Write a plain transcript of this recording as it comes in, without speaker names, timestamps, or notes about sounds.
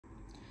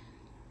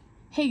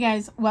Hey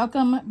guys,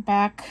 welcome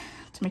back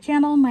to my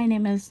channel. My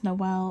name is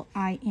Noelle.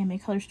 I am a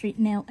Color Street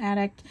nail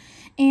addict,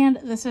 and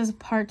this is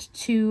part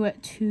 2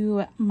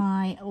 to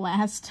my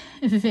last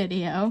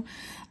video,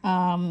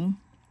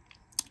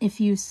 if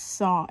you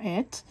saw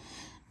it.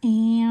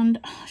 And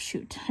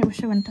shoot, I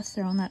wish I wouldn't have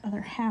thrown that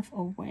other half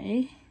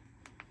away.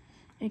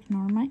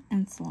 Ignore my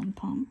insulin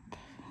pump.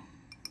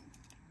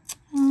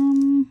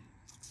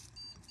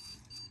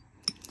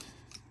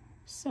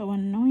 So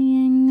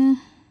annoying.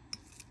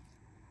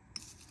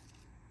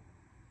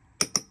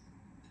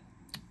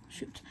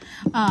 Shoot.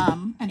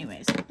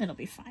 Anyways, it'll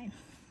be fine.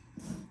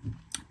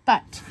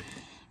 But,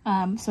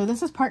 so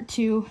this is part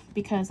 2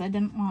 because I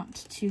didn't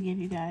want to give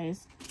you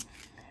guys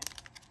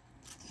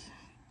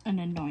an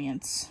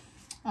annoyance.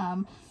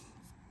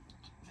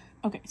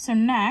 Okay, so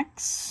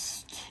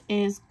next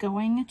is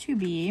going to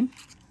be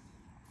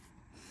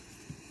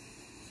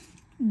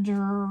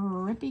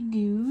Drippy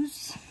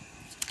Goose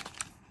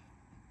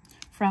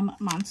from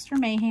Monster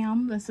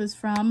Mayhem. This is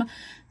from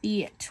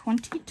the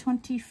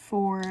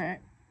 2024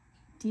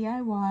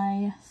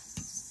 DIY,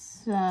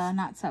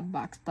 not sub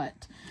box,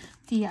 but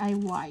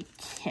DIY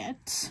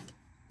kit.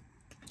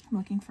 I'm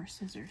looking for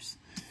scissors.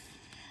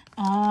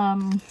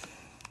 And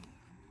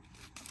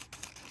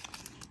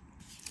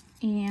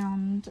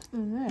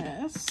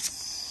this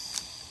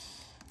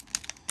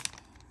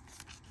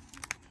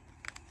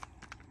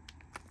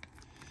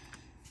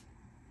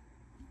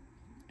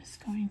is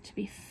going to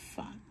be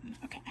fun.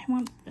 Okay, I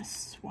want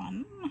this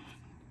one.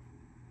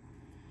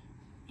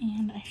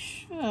 And I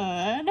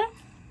should,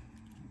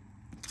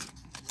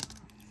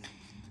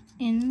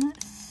 in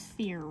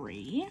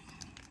theory,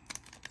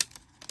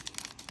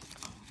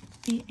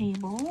 be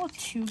able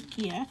to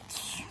get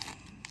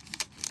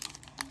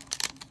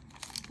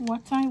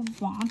what I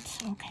want.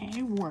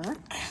 Okay,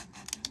 work.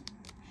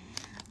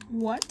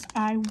 What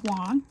I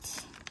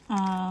want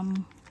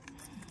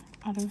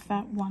out of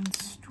that one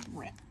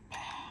strip,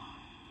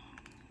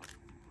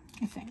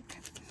 I think.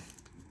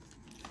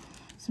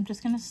 So I'm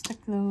just gonna stick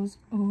those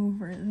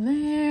over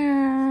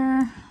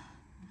there.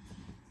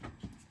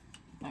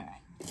 All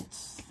right,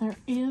 there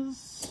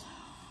is,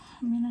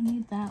 I'm gonna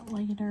need that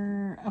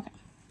later. Okay,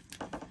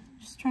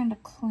 just trying to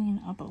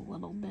clean up a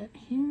little bit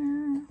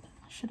here.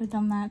 Should have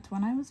done that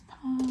when I was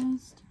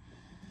paused,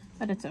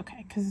 but it's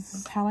okay because this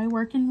is how I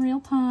work in real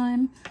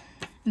time,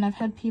 and I've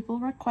had people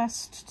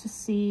request to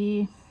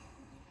see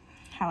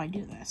how I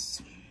do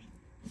this.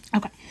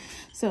 Okay,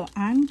 so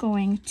I'm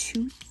going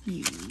to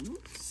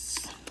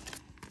use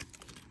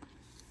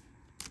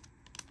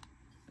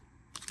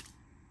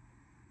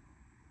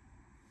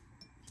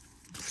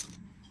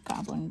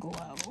Goblin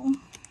Glow.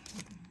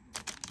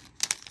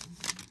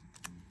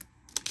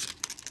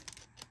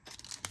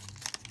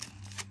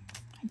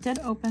 Did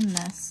open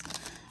this.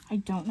 I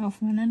don't know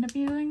if I'm gonna end up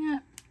using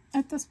it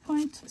at this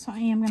point, so I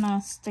am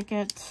gonna stick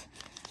it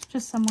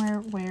just somewhere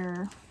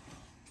where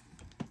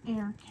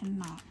air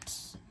cannot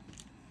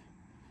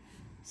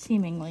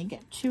seemingly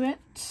get to it.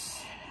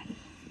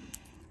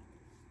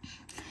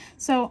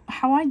 So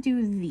how I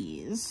do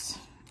these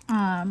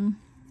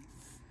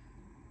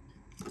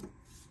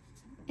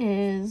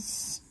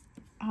is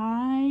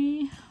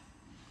I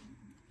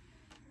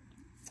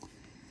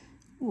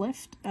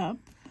lift up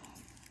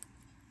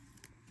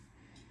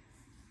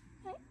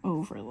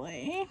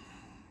overlay,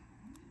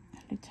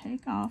 I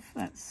take off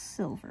that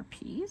silver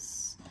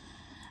piece,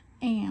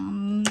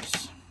 and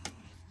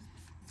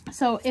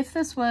so if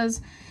this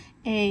was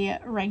a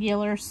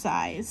regular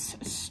size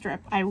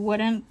strip, I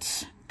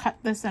wouldn't cut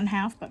this in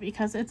half, but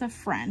because it's a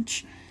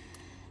French,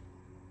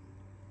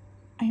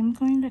 I am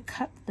going to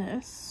cut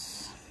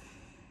this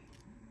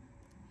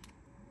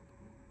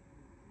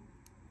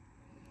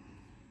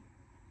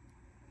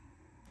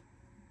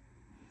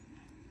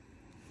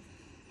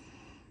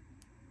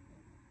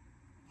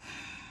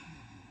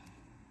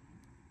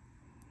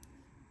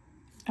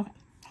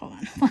hold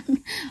on.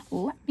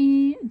 Let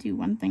me do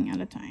one thing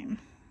at a time.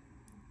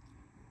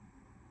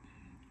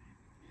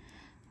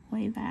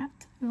 Lay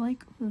that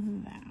like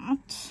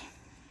that.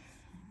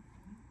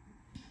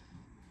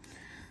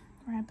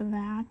 Grab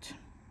that.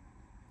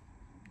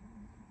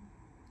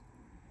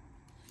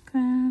 Like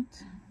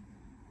that.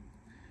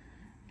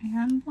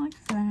 And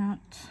like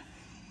that.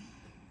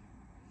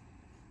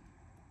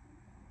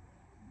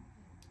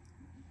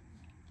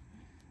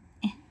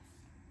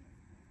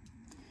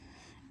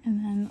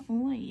 And then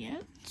lay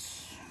it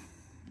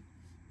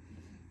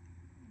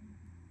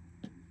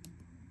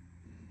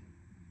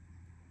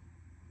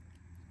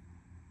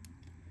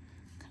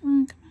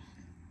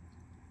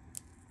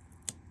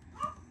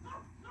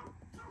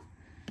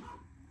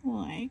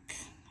like,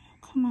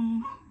 come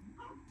on.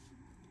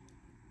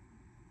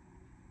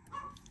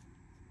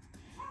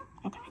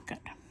 Okay, good.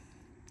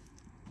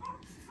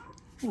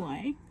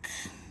 Like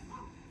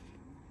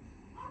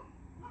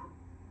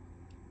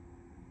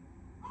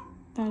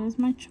that is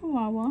my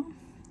Chihuahua.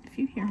 If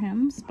you hear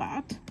him,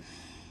 Spot.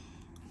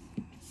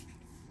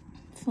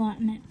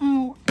 Flatten it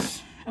out.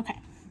 Okay.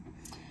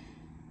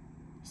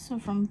 So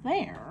from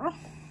there,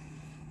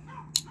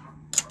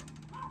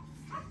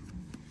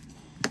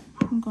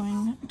 I'm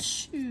going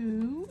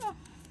to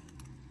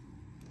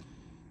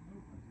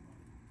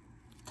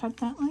cut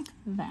that like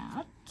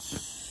that.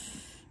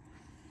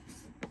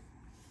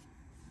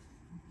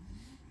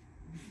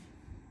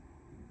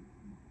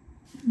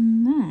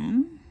 And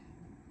then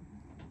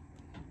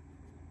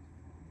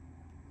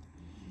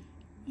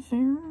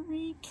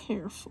very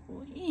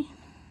carefully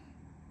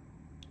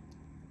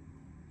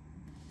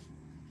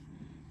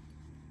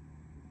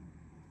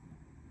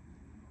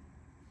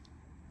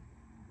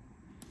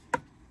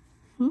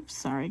oops,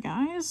 sorry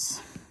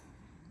guys.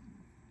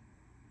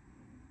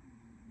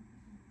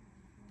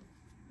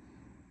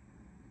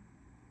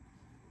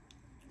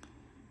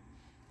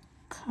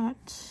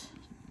 Cut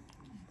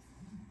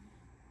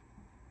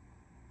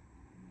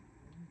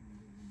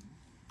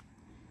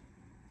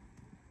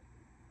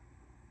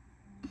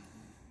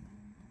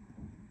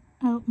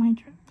out my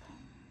drip.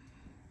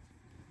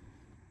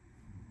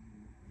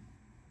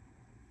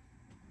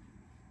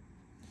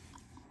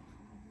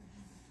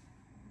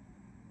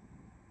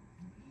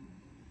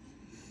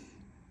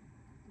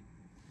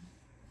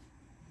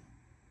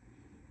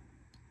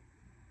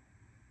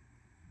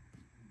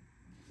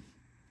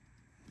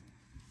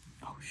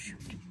 Oh shoot.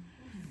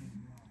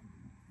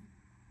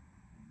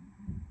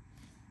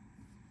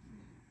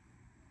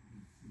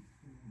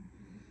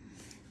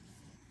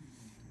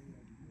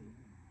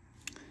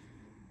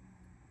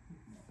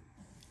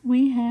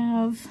 We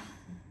have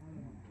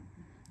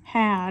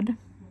had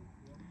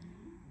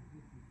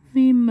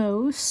the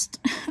most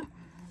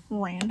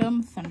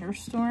random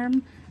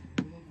thunderstorm,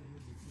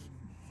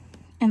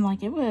 and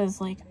like it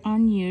was like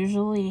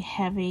unusually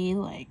heavy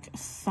like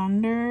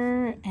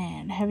thunder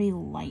and heavy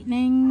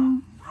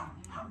lightning,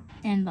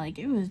 and like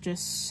it was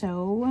just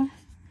so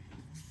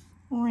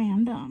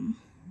random.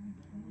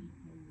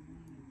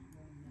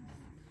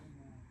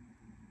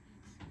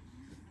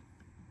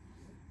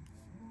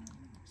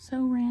 So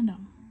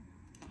random.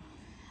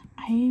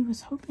 I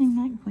was hoping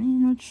that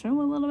green would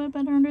show a little bit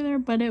better under there,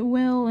 but it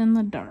will in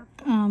the dark.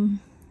 And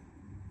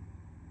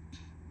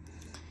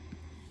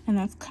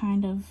that's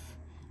kind of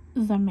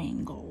the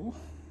main goal,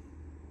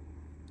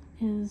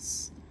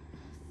 is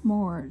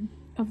more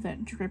of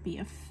that drippy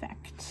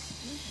effect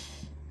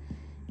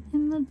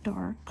in the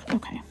dark.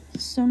 Okay,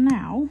 so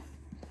now,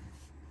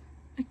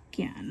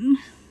 again,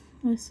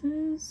 this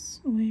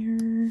is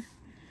where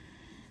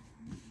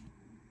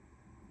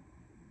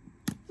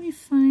we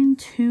fine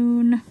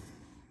tune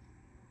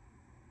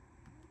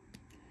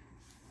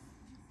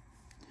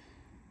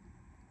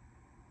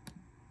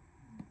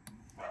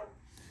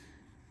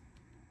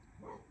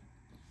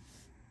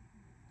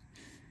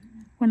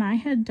when I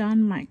had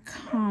done my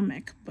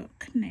comic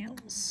book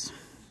nails.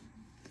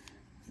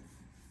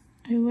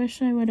 I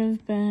wish I would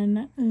have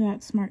been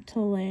that smart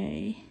to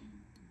lay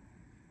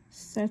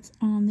sets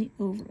on the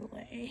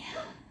overlay,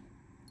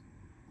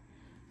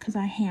 because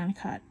I hand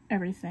cut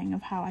everything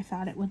of how I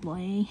thought it would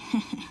lay.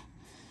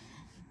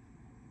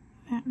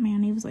 That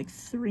mani was like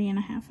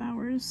 3.5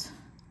 hours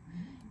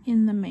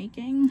in the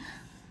making.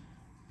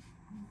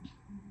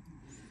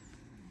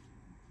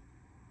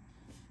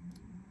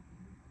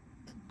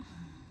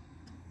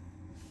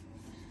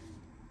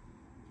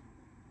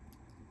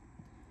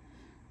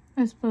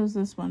 I suppose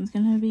this one's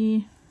gonna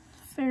be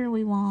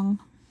fairly long,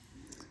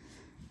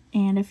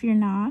 and if you're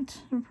not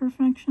a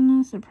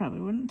perfectionist, it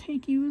probably wouldn't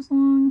take you as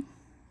long.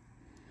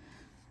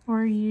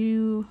 Or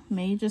you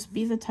may just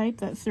be the type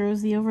that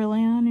throws the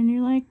overlay on and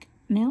you're like,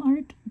 nail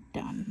art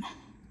done.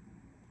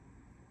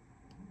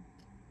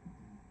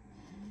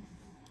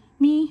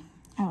 Me,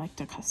 I like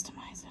to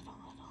customize it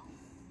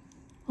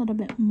a little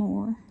bit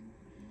more.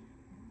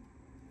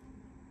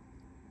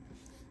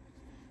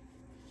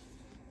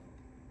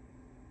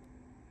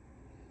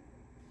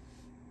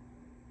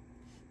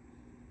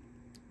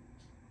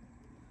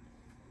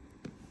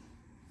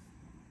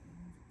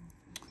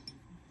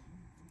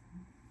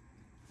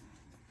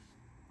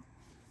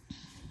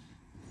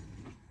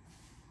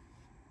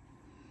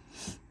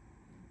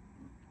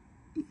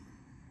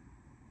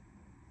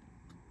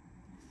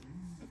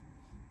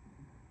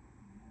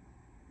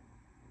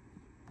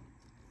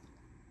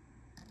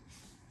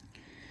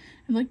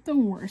 Like the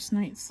worst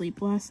night's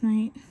sleep last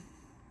night.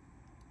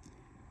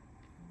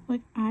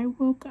 Like I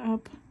woke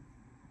up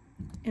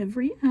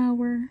every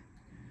hour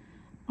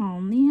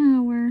on the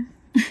hour.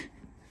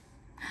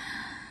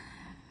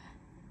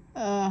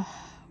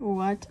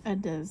 What a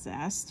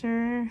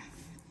disaster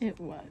it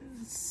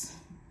was.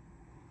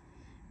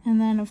 And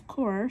then of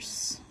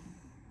course,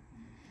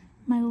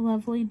 my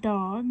lovely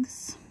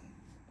dogs,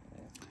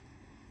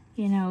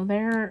 you know,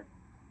 they're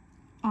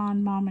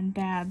on mom and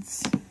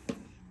dad's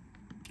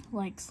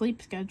like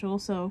sleep schedule,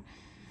 so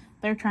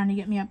they're trying to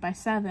get me up by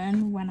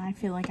 7 when I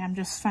feel like I'm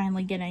just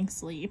finally getting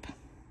sleep.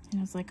 And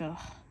I was like, oh,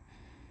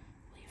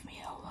 leave me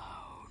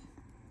alone.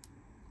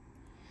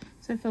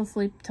 So I fell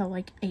asleep till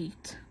like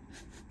 8.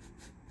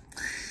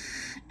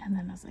 And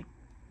then I was like,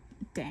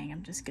 dang,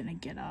 I'm just gonna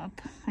get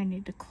up. I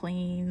need to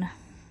clean.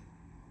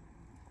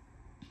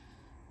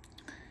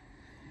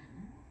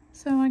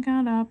 So I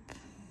got up,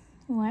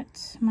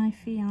 let my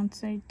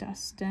fiance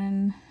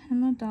Dustin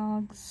and the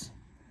dogs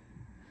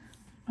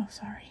Oh,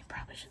 sorry,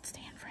 probably should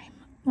stay in frame.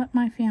 Let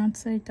my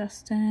fiance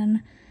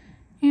Dustin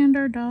and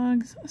our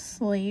dogs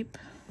sleep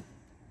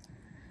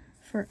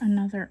for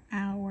another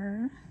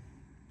hour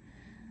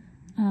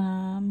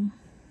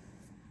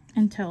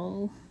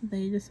until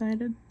they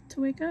decided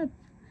to wake up,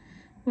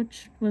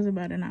 which was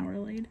about an hour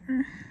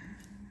later.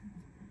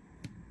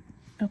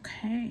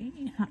 Okay,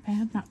 not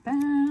bad, not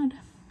bad.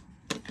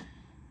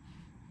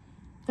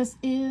 This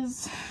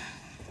is,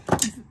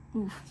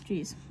 oof,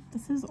 geez,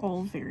 this is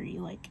all very,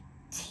 like,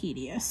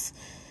 tedious.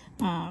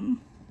 It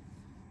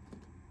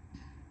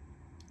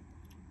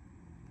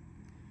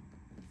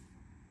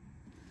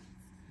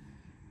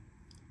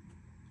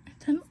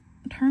didn't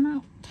turn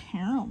out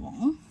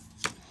terrible.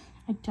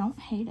 I don't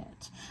hate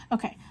it.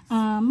 Okay,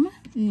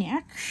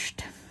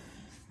 next,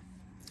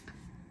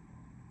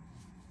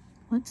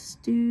 let's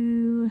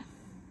do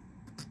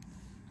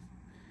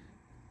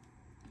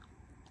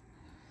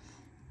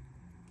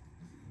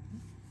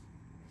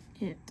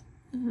it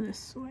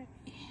this way.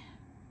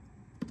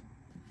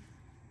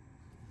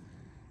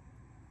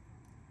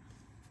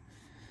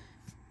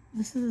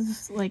 This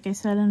is, like I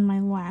said in my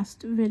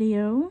last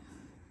video,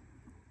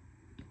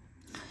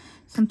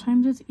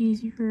 sometimes it's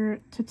easier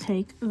to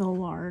take the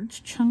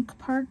large chunk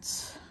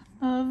parts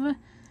of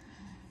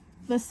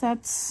the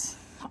sets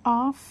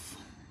off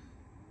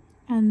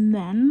and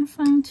then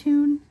fine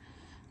tune.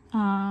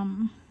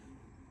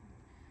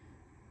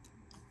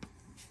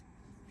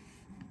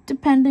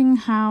 Depending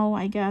how,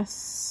 I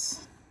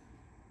guess,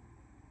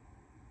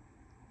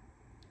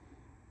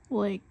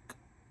 like,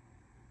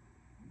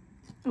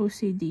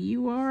 OCD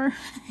you are.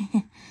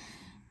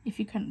 If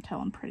you couldn't tell,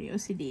 I'm pretty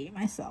OCD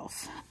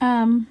myself.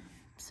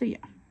 So yeah.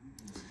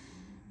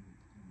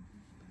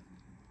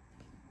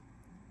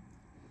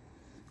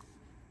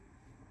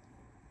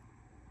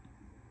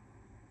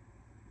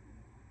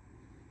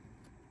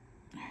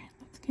 Alright,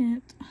 let's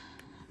get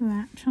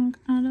that chunk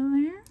out of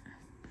there.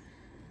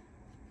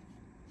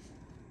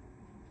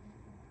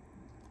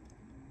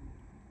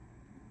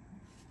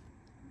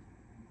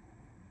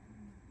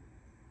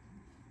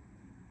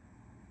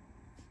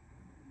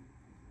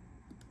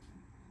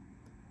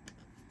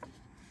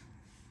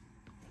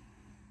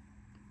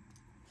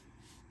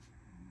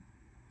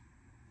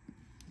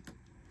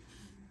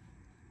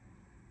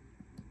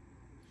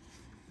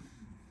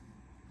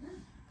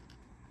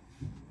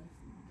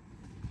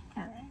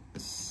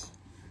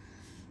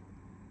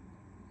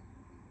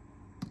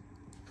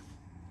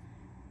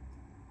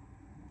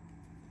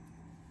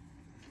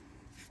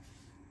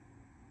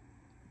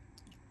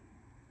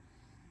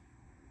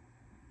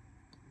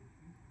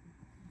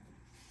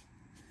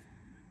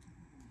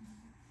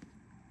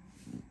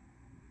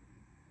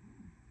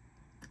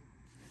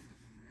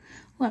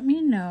 Let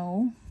me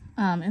know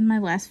in my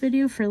last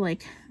video for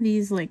like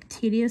these like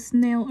tedious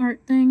nail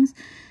art things,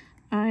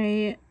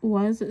 I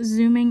was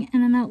zooming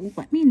in and out.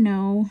 Let me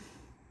know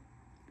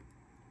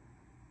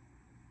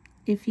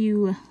if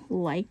you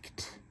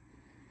liked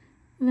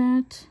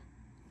that,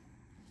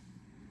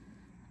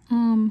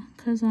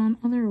 because on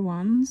other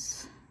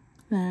ones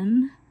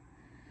then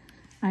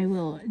I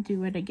will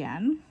do it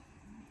again.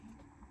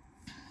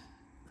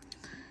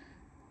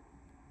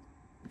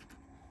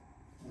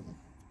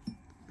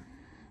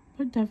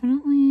 But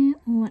definitely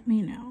let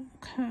me know,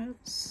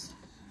 because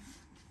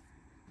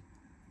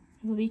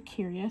I will be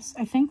curious.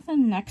 I think the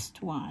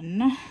next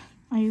one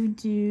I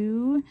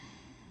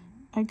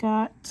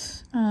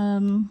got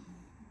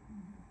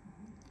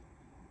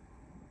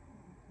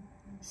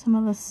some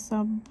of the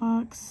sub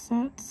box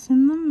sets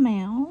in the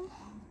mail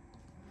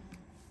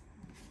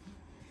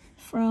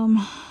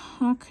from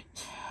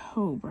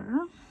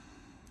October.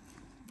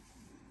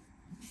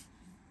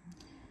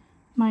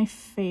 My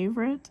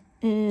favorite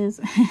is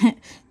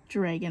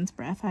Dragon's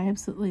Breath. I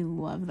absolutely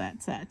love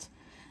that set.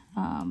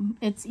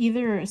 It's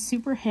either a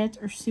super hit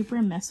or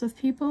super miss with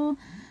people,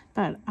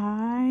 but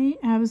I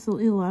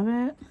absolutely love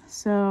it.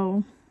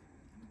 So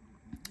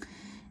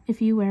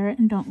if you wear it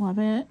and don't love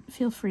it,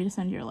 feel free to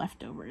send your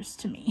leftovers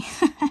to me,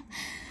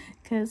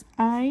 because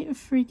I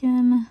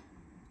freaking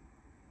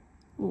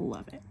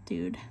love it,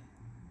 dude.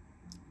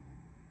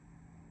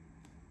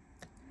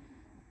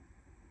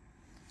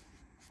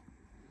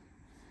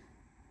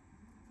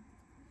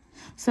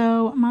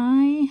 So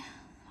I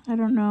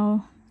don't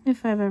know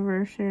if I've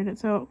ever shared it.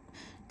 So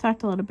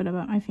talked a little bit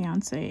about my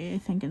fiance, I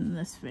think, in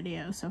this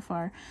video so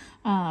far.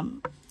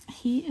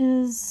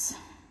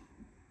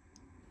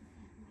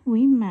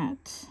 We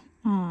met,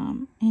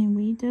 and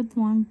we did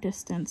long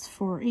distance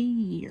for a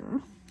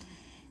year.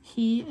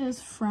 He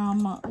is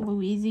from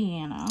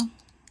Louisiana,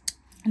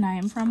 and I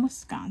am from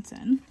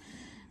Wisconsin.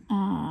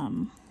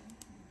 And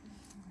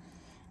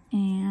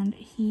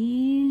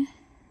he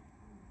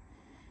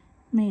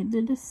made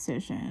the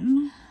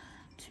decision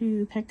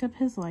to pick up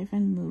his life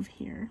and move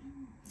here.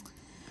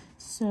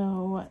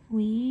 So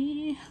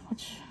we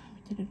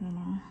did it in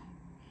our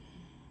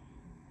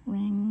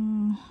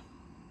ring.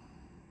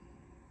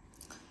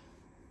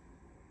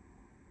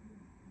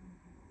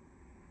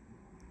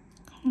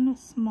 Kind of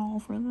small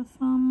for the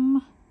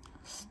thumb.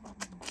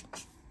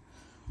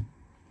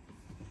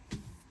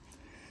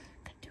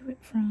 do it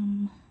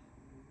from...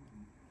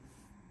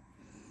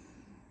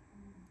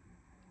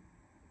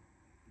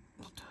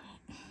 We'll do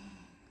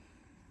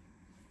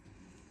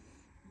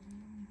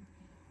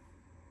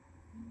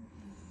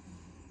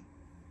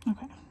it.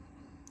 Okay.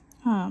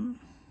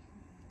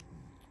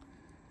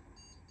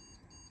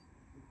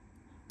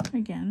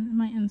 Again,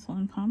 my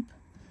insulin pump.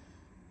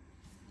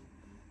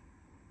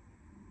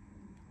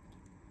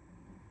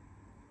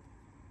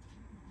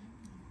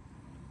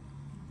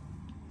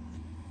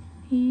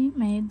 He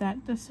made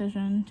that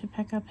decision to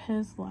pick up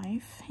his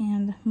life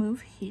and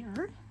move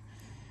here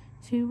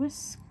to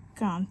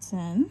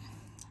Wisconsin.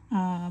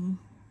 And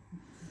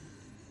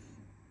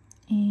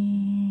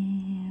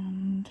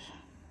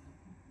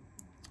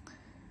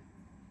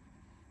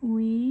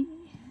we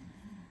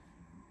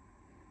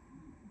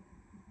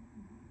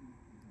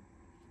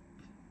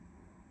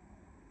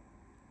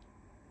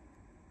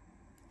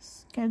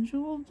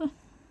scheduled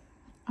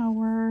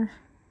our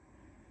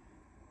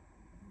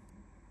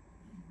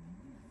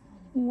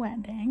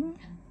wedding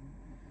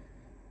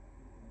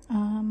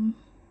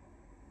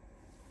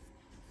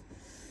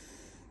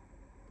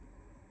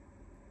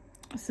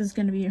this is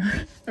going to be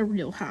a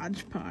real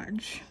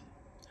hodgepodge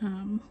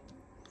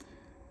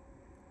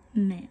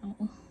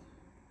nail.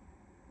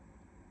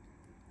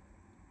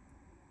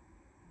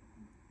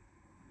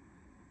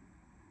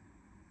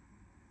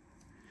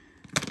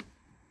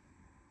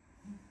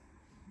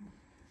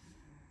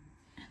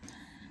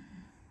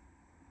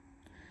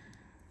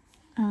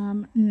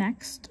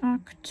 Next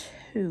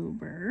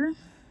October,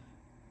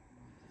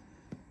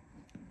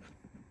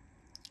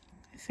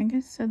 I think I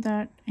said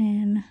that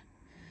in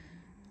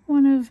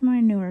one of my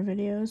newer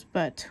videos,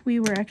 but we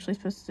were actually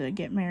supposed to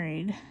get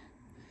married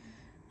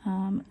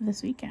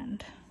this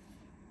weekend.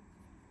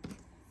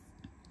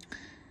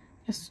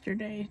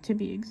 Yesterday, to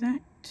be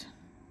exact.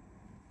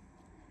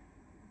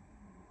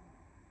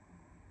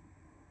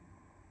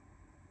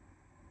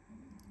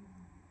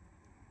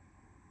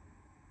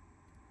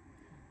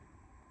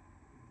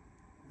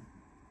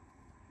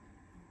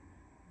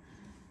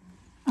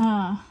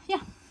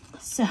 Yeah,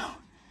 so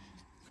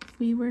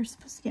we were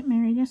supposed to get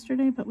married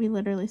yesterday, but we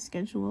literally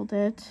scheduled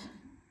it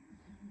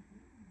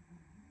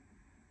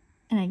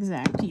an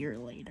exact year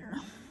later.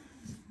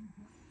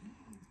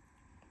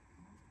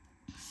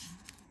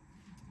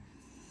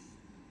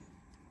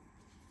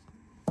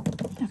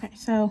 Okay,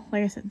 so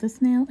like I said,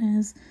 this nail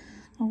is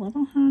a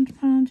little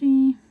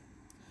hodgepodgey.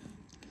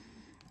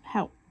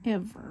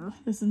 However,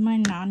 this is my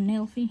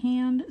non-nail-fee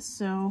hand,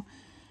 so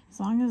as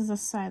long as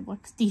this side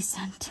looks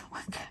decent,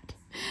 we're good.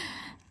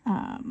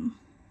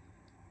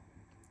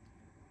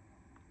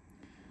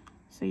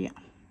 So yeah.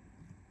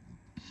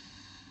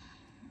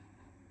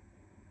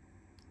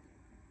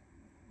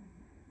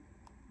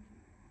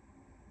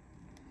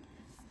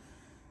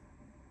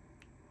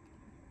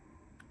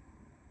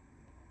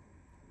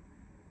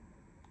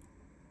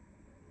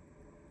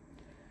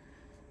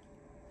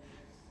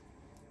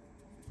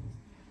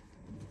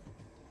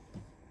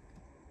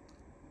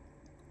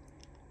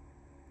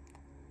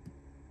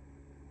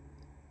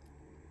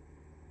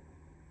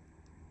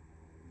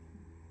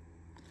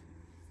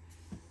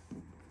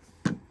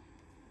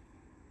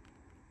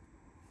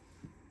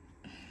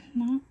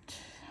 Not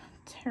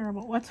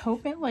terrible. Let's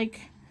hope it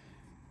like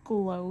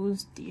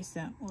glows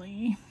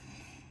decently.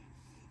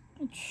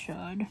 It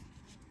should.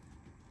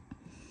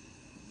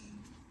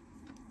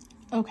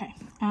 Okay.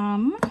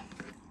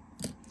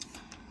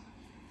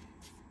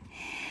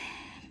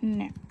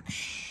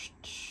 Next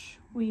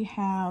we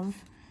have,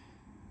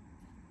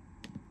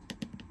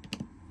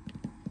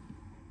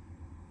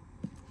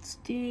 let's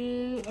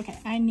do, okay,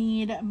 I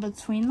need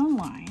between the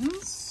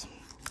lines.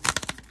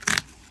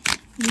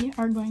 We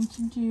are going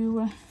to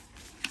do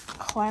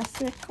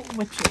classic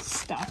witches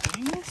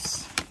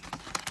stockings.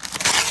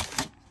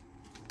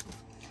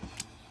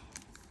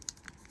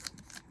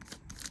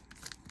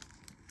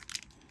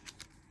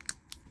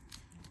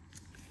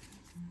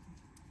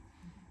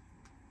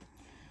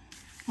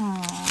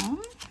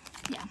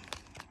 Yeah,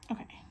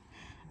 okay.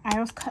 I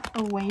was cut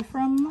away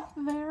from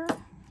there,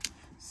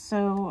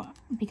 so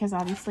because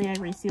obviously I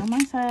reseal my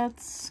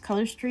sets,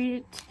 Color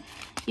Street,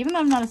 even though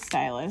I'm not a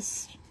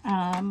stylist,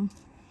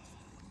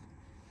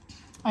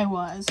 I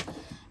was,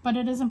 but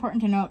it is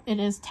important to note it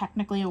is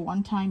technically a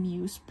one-time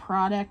use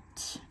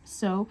product,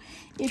 so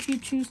if you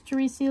choose to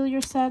reseal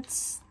your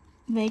sets,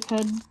 they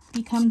could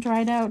become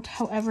dried out.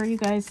 However, you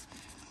guys,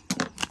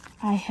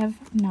 I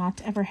have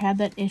not ever had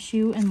that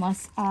issue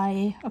unless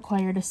I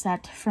acquired a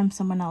set from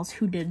someone else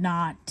who did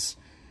not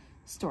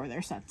store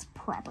their sets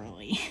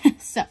properly.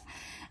 So,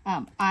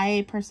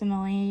 I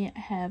personally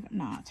have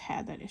not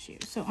had that issue.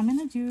 So I'm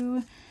going to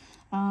do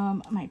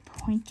my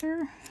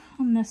pointer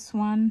on this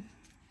one.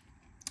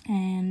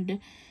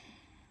 And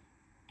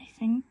I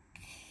think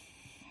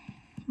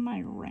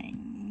my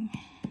ring.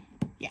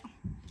 Yeah.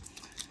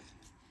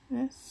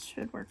 This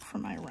should work for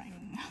my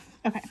ring.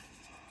 Okay.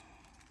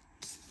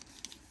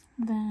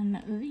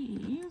 Then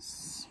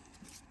these.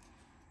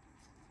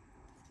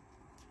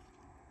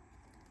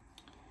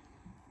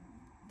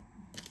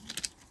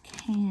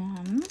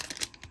 Can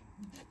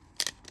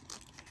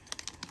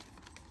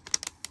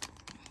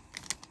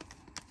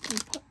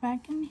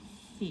back in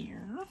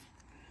here.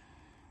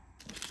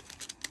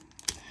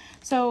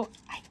 So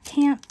I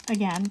can't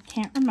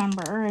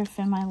remember if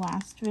in my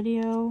last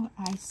video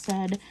I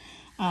said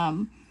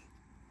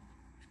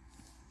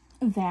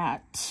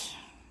that,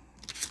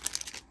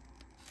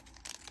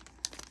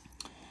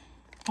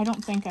 I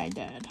don't think I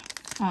did,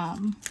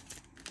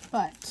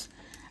 but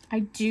I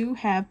do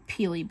have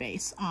Peely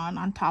Base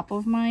on top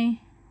of my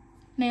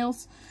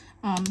nails,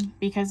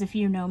 because if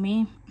you know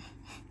me,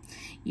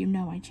 you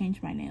know I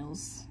change my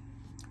nails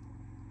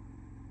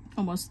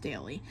almost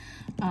daily.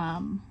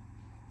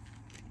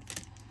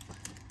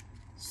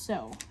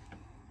 So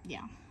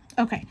yeah,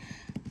 okay,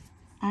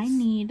 I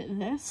need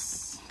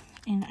this,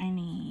 and I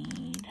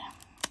need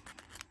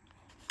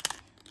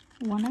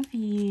one of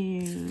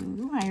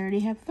you. I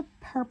already have the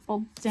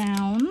purple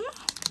down.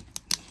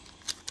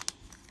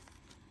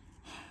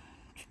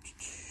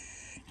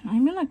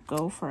 I'm gonna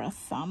go for a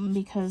thumb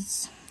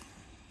because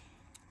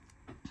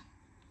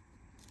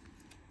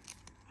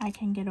I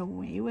can get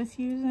away with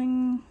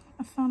using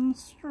a thumb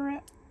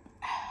strip.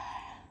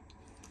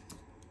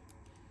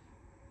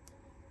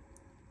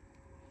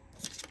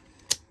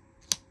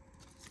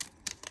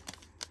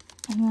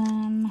 And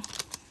then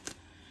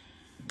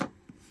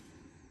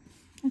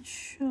it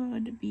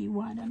should be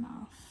wide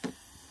enough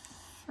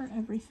for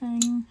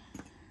everything.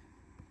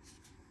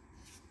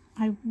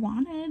 I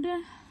wanted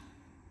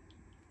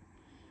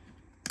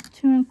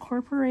to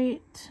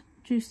incorporate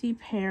Juicy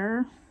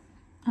Pear,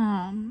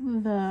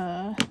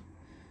 the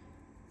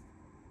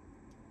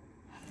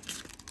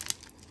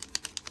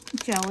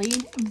jelly,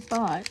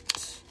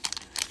 but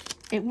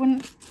it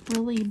wouldn't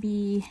really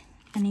be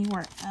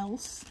anywhere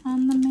else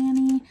on the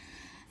mani,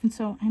 and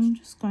so I'm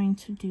just going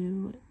to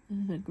do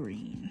the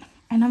green.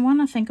 And I want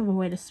to think of a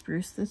way to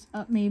spruce this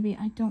up maybe.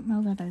 I don't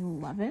know that I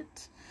love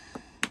it.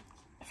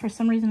 For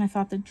some reason I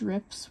thought the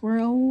drips were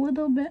a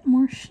little bit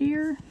more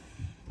sheer,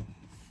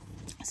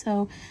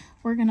 so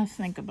we're gonna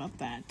think about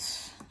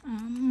that.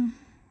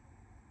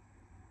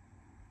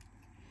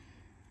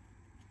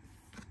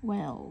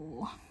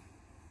 Well,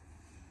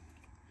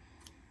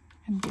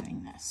 I'm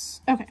doing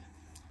this. Okay,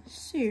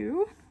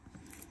 so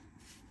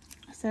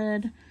I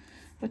said,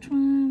 which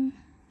one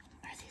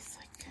are these?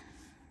 Like,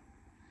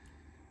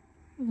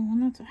 the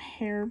one that's a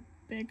hair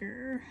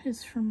bigger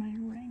is for my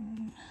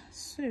ring.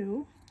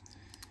 So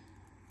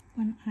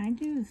when I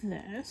do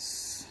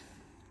this,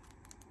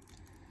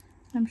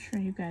 I'm sure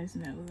you guys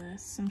know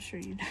this. I'm sure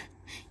you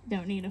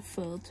don't need a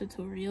full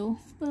tutorial,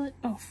 but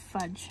oh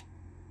fudge.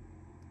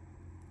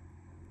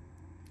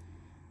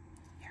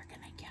 You're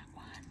gonna get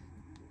one.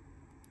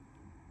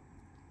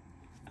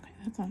 Okay,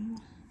 that's on.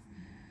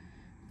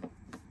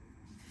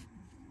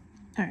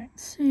 Alright,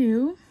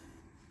 so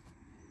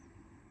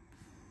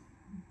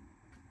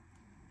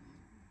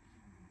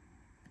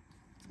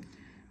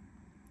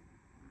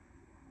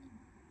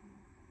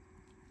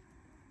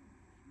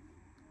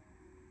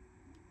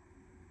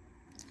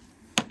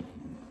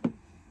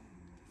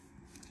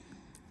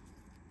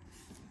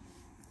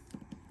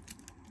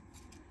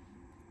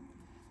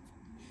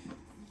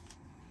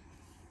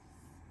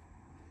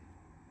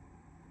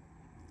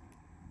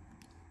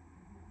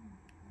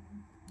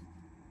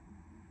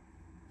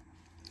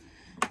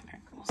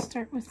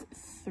start with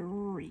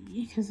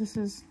 3 because this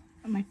is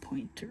my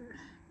pointer.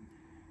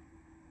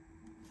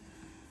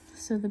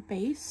 So the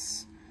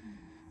base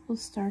will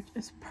start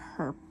as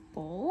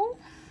purple.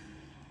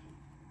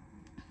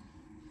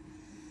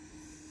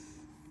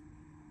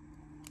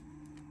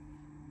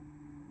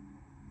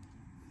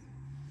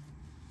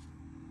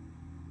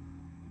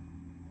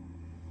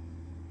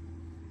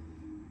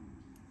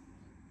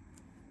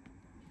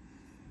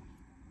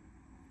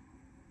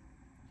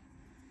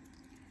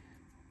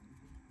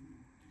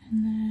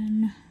 And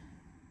then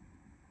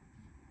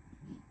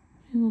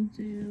we'll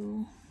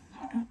do,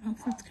 I don't know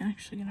if that's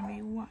actually going to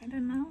be wide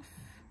enough.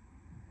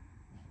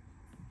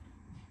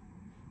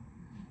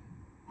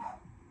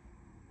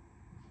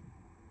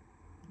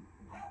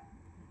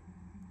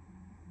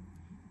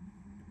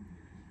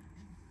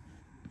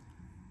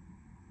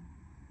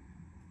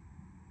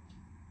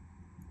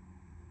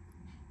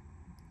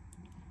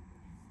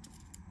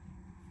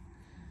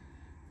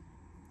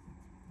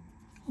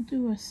 I'll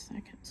do a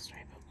second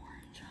stripe of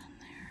orange on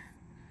there.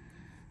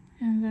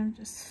 And I'm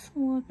just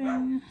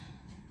flipping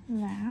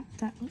that.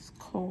 That was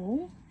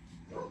coal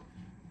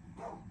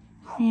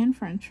and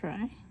french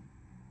fry.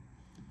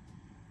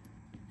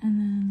 And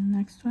then the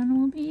next one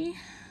will be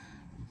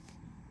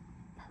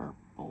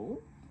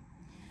purple.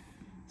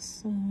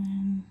 So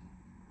then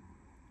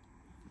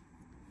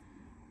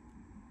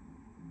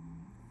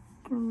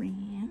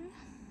green.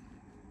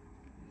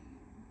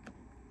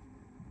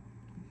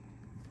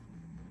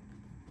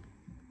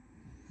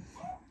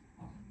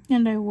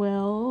 And I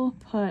will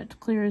put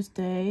Clear as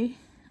Day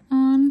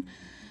on,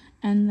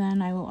 and then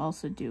I will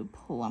also do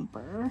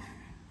Plumper.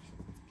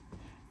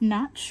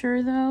 Not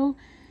sure though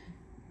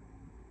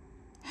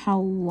how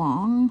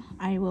long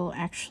I will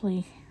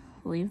actually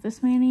leave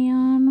this mani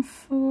on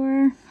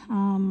for.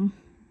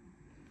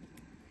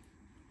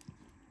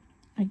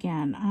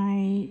 again,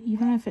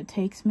 even if it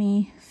takes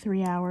me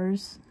 3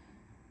 hours,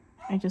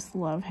 I just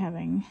love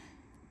having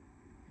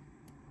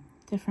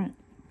different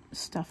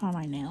stuff on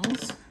my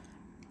nails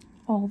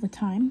all the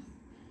time.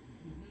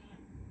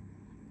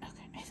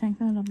 Okay, I think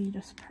that'll be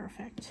just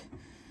perfect.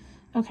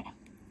 Okay.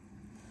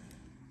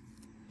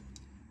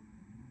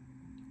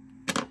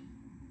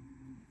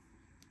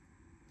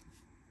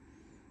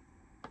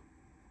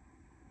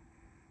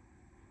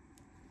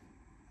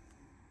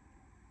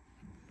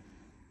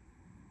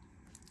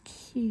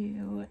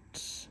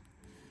 Cute.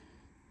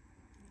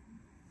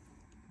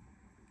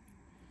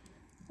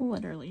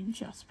 Literally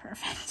just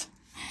perfect.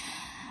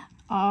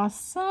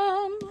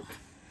 Awesome.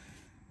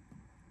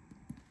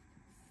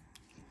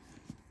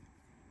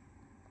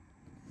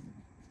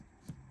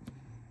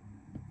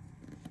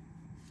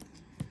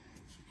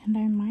 And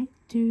I might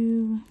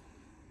do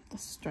the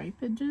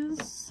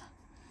stripages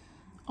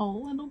a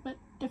little bit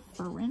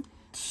different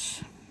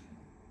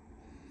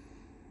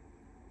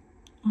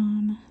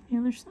on the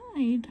other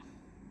side,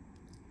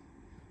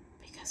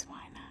 because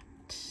why not?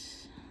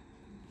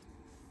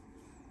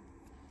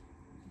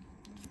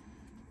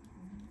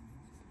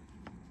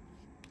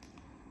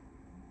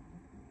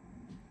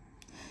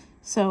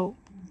 So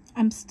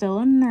I'm still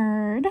a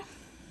nerd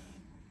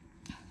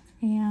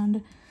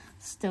and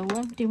still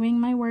love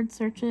doing my word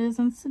searches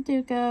and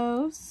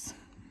Sudokus,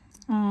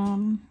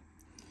 and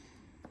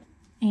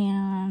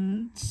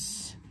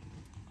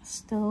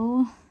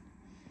still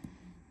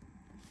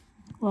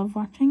love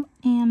watching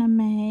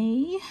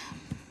anime.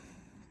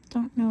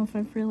 Don't know if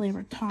I've really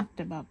ever talked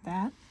about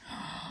that.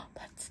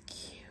 That's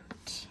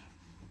cute.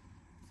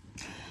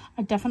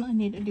 I definitely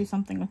need to do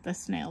something with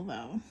this nail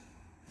though.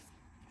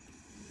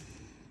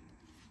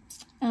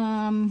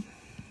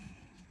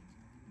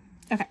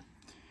 Okay,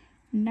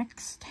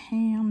 next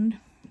hand,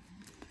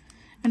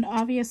 and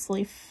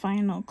obviously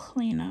final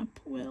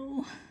cleanup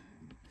will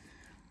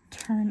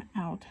turn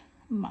out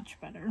much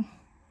better.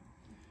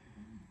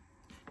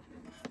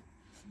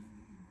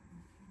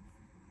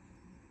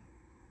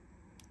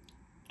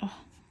 Oh,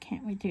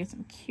 can't wait to get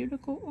some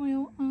cuticle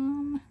oil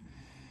on.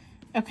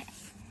 Okay.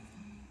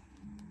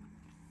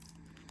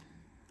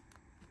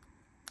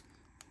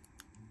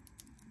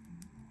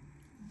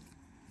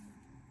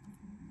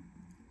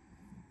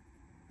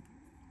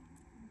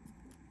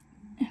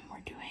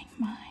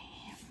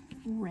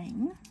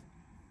 Ring.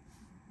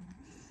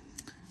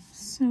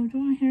 So do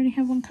I already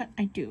have one cut?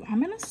 I do.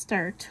 I'm going to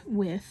start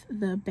with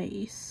the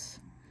base.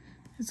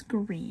 It's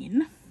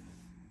green.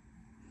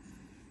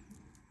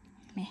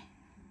 Meh.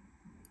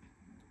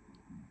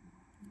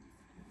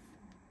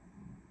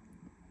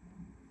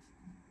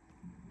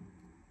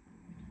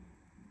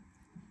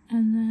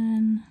 And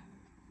then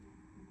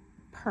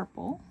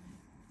purple.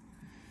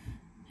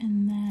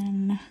 And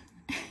then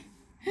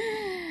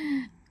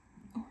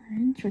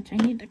orange, which I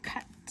need to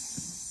cut.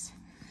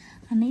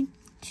 I need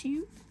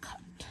to cut.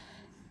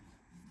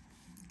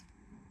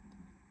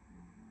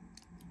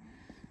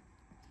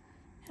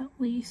 At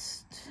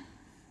least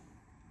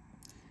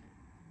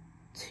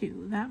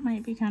 2. That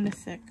might be kind of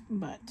thick,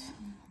 but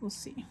we'll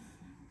see.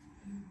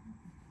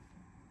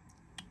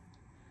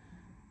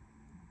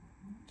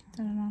 Get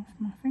that off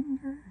my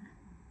finger.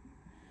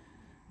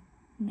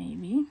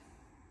 Maybe.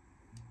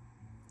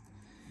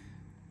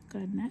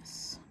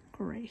 Goodness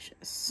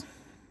gracious.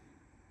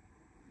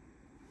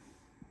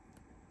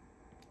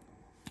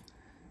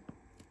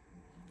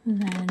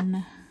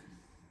 Then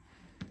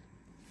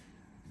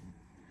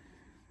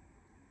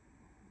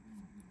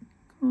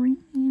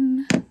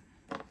green.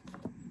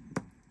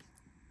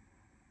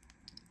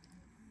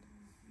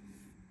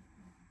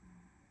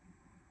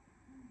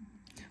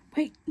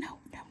 Wait, no.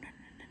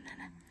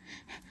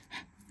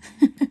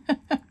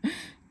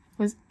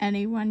 Was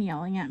anyone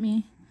yelling at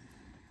me?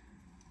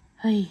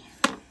 Hey.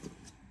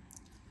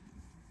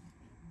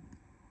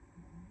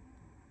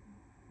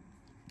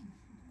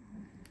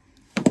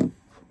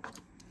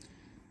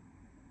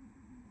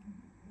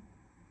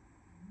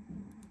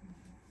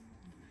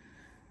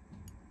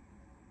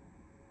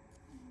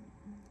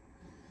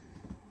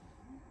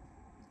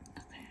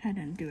 I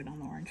didn't do it on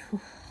the orange.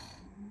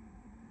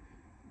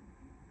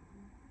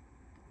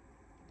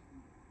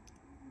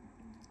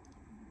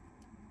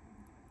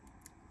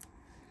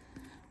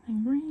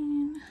 And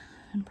green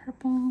and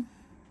purple.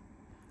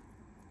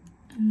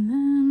 And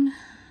then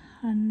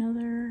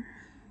another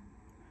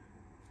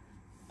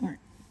orange.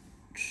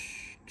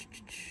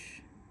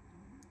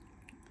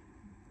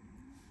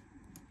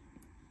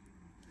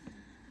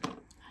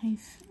 I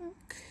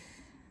think,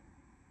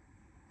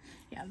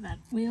 yeah, that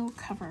will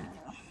cover.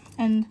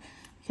 And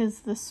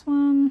because this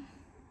one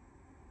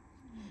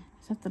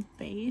is at the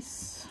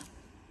base,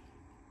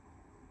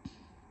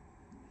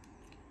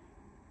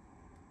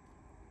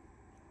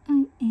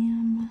 I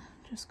am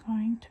just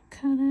going to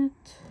cut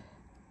it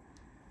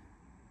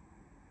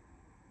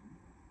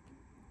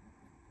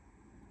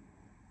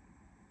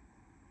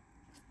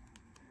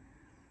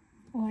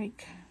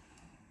like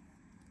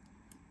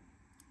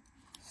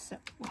so.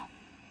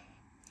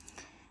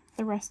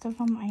 The rest of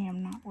them I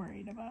am not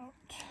worried about.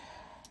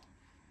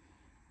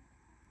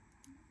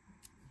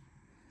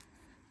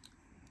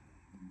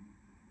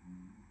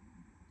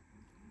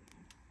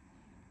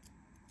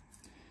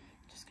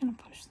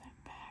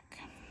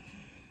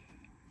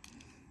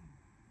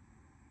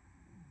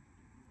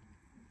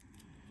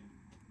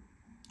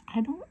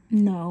 I don't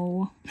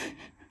know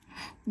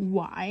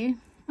why.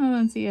 Oh,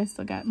 and see, I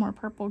still got more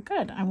purple.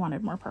 Good. I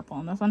wanted more purple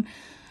on this one.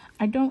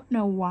 I don't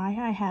know why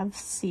I have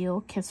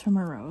Seal Kiss from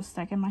a Rose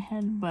stuck in my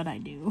head, but I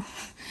do.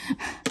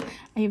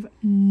 I have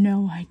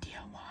no idea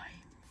why.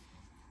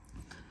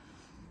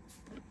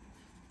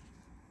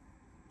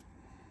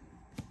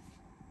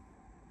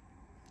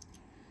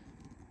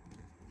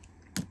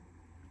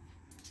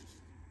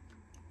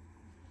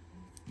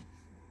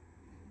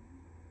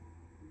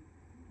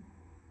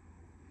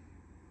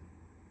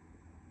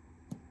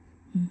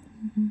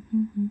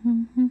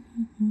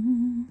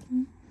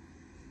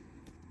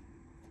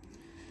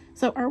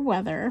 So our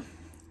weather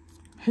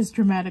has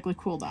dramatically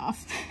cooled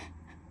off.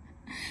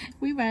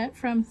 We went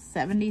from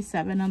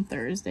 77 on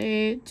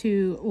Thursday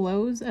to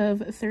lows of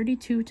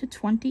 32 to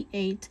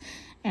 28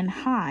 and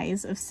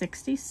highs of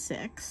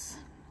 66.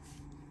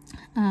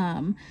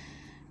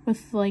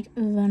 With like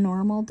the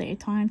normal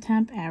daytime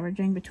temp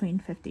averaging between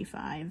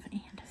 55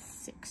 and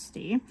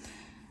 60.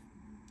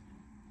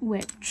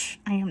 Which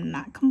I am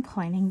not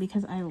complaining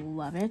because I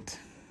love it.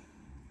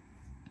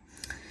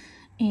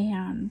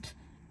 And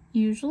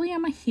usually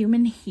I'm a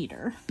human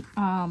heater.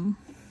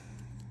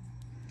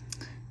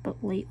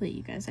 But lately,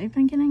 you guys, I've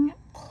been getting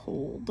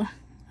cold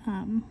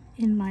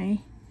in my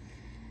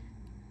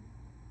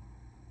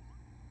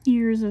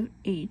years of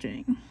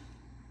aging.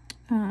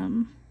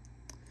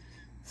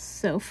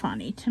 So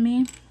funny to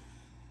me.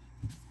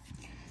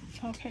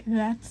 Okay,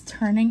 that's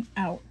turning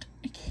out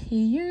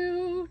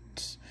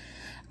cute.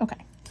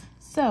 Okay,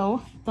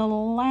 so the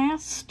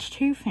last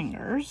two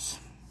fingers,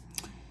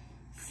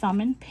 thumb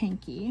and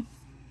pinky,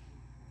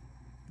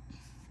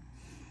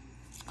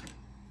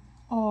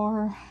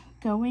 are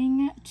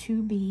going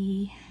to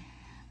be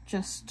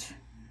just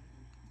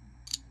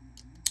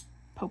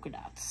polka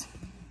dots.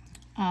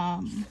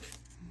 I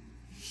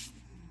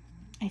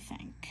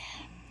think,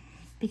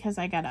 because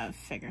I gotta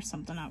figure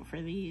something out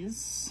for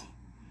these.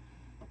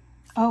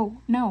 Oh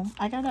no,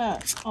 I gotta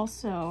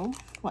also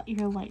let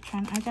your light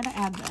shine. I gotta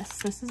add this.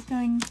 This is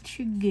going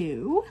to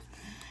go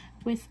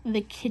with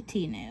the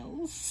kitty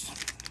nails.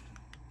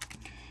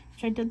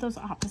 I did those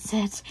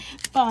opposite,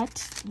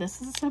 but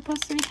this is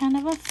supposed to be kind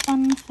of a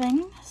fun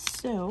thing,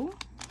 so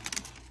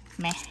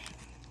meh.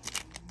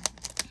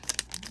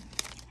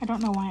 I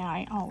don't know why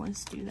I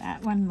always do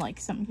that. When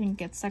like something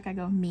gets stuck, I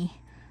go me,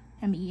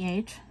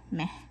 M-E-H,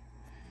 meh.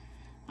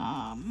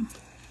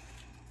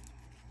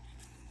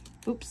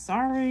 Oops,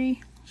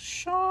 sorry.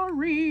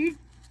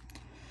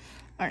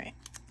 All right,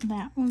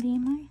 that will be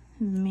my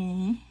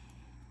meh.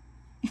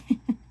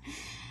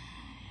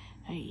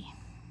 Hey.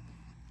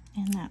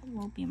 And that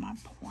will be my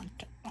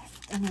pointer. I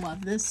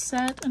love this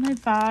set, and I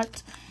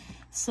thought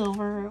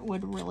silver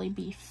would really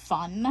be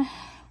fun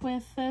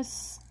with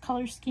this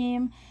color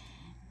scheme,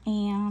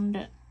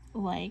 and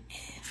like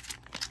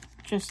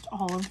just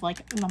all of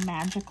like the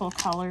magical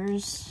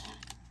colors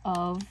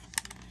of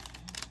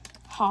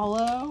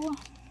Hollow.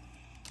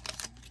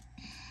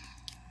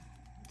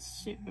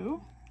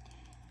 So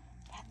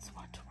that's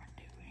what we're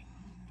doing.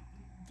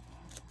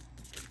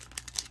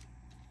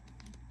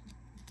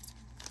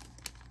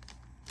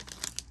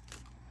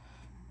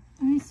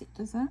 Let me see,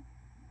 does it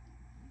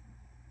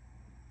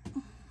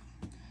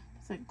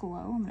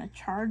glow? I'm gonna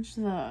charge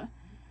the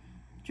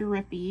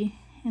drippy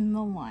in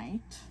the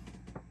light.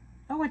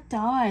 Oh, it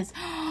does.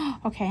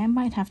 Okay, I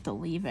might have to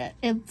leave it.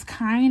 It's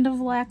kind of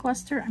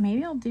lackluster.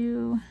 Maybe I'll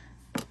do...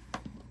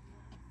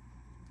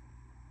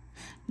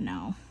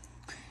 No.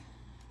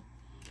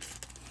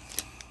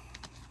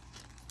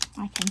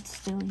 I can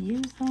still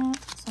use that,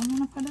 so I'm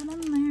gonna put it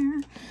in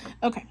there.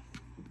 Okay.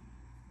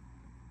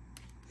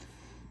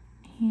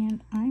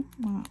 And I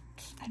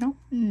don't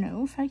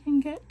know if I can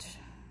get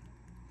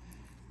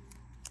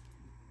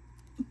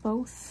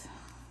both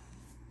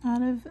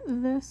out of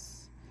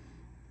this.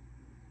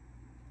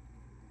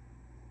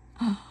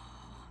 Oh,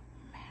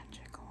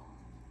 magical.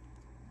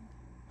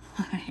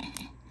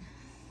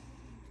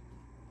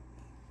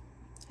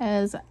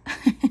 As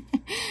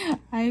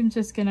I'm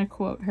just gonna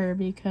quote her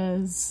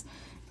because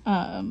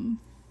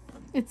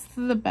it's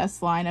the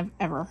best line I've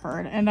ever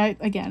heard. And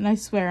I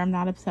swear I'm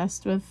not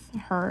obsessed with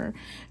her.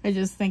 I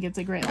just think it's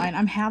a great line.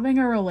 I'm having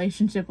a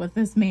relationship with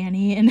this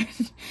Manny, and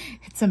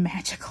it's a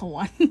magical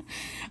one.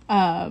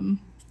 I've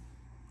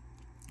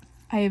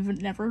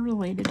never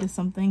related to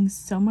something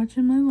so much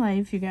in my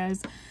life, you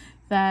guys,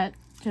 that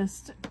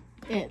just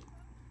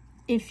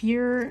if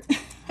you're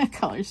a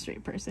color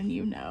straight person,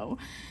 you know.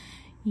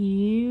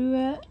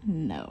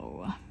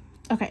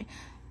 Okay,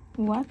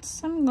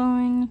 what I'm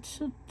going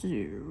to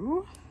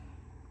do,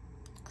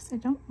 because I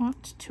don't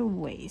want to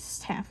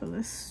waste half of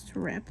this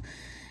strip,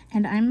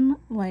 and I'm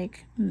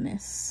like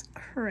Miss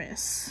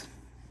Chris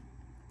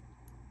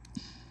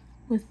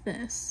with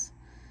this.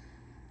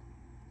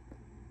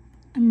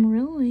 I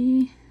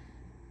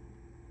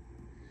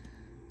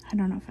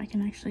don't know if I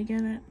can actually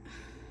get it.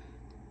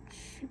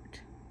 Shoot.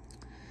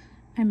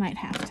 I might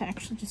have to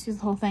actually just use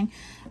the whole thing.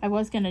 I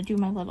was going to do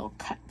my little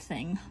cut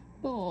thing,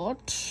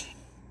 but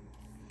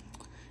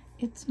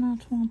it's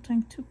not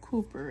wanting to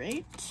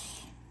cooperate.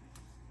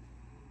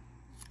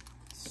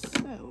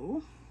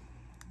 so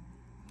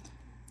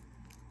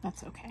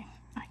that's okay.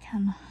 I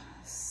can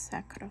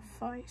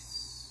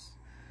sacrifice.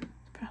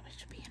 Probably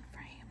should be in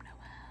frame, Noel.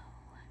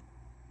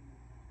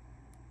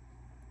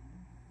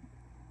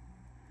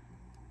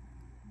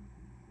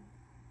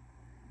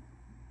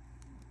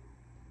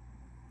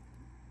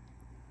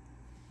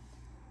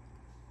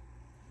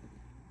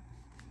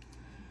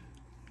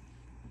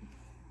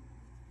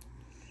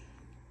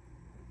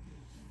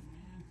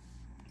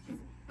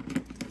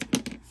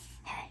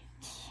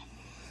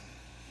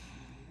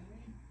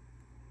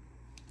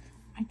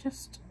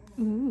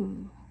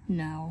 Ooh,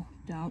 no,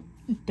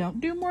 don't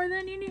do more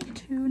than you need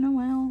to,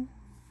 Noel.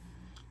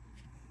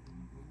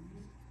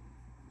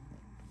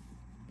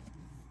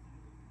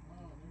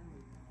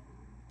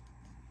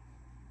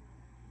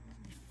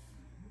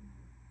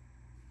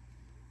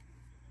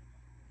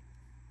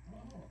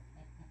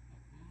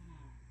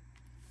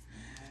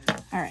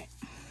 All right.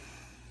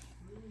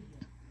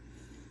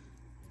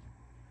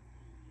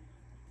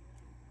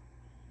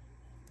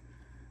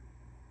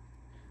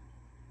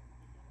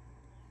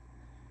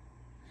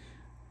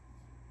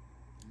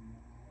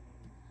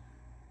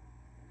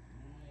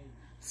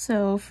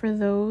 So for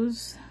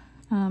those,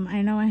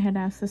 I know I had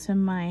asked this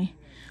in my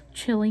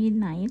chilly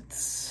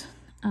nights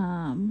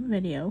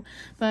video,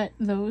 but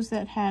those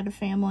that had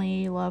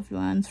family, loved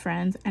ones,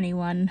 friends,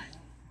 anyone,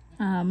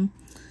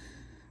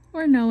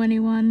 or know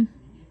anyone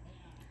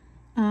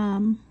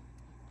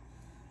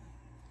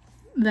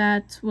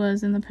that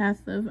was in the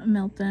path of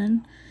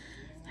Milton,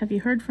 have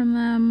you heard from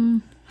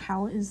them?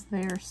 How is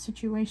their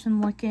situation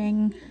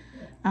looking?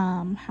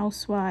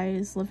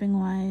 House-wise,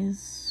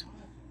 living-wise?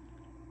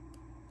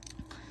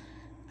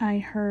 I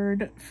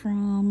heard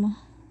from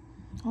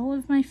all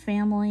of my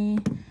family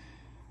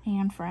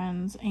and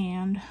friends,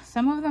 and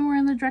some of them were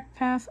in the direct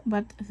path,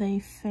 but they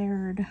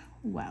fared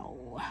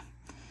well.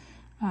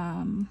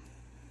 A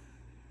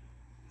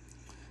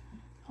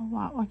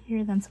lot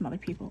luckier than some other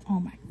people. Oh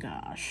my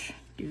gosh,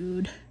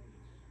 dude.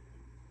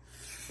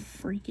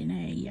 Freaking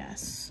A,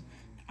 yes.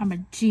 I'm a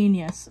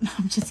genius. No,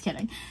 I'm just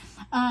kidding.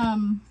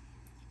 Alright,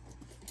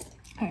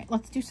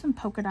 let's do some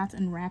polka dots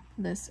and wrap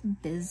this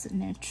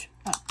biznitch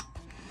up.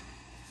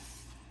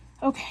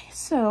 Okay,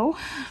 so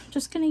I'm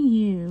just gonna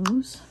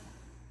use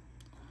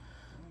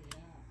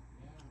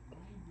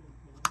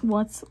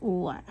what's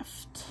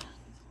left.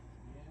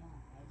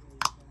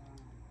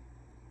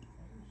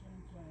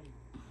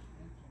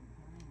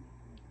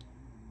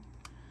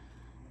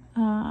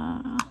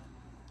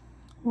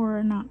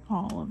 Or not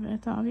all of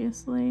it,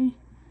 obviously,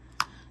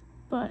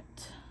 but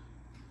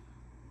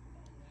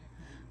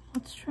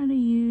let's try to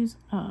use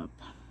up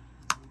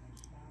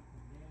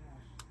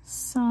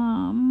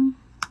some.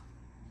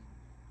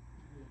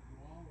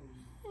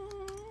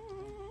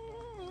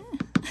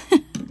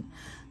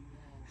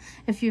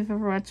 If you've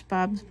ever watched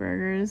Bob's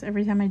Burgers,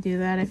 every time I do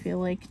that, I feel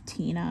like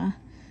Tina.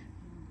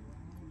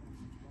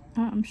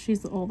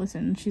 She's the oldest,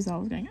 and she's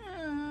always going,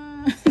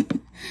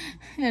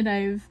 and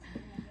I've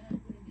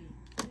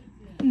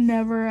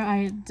never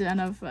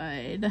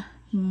identified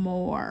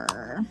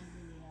more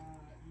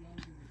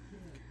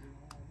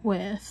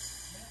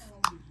with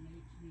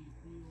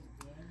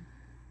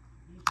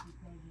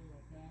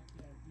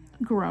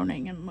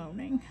groaning and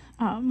moaning,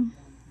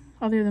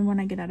 other than when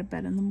I get out of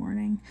bed in the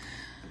morning.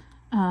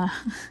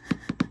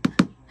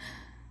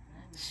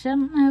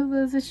 Shouldn't have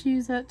those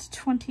issues at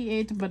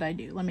 28, but I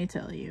do, let me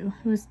tell you.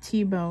 I was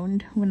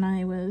T-boned when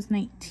I was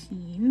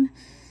 19,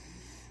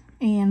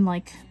 and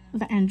like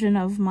the engine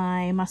of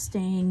my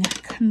Mustang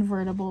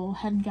convertible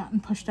had gotten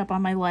pushed up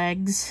on my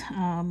legs,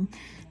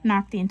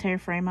 knocked the entire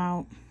frame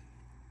out.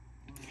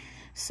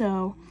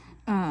 So,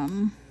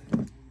 damn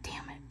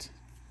it.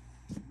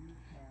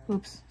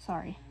 Oops,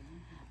 sorry.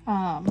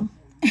 Can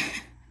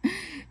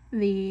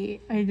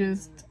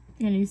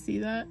you see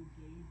that?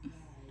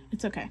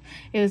 It's okay.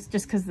 It was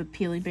just because the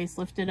peely base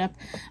lifted up.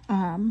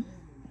 The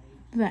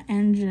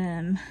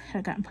engine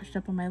had gotten pushed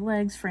up on my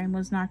legs, frame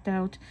was knocked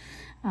out,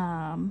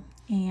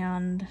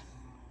 and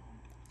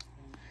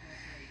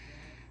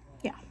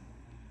yeah.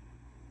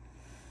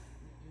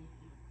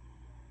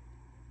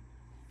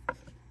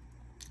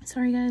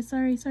 Sorry guys,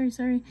 sorry.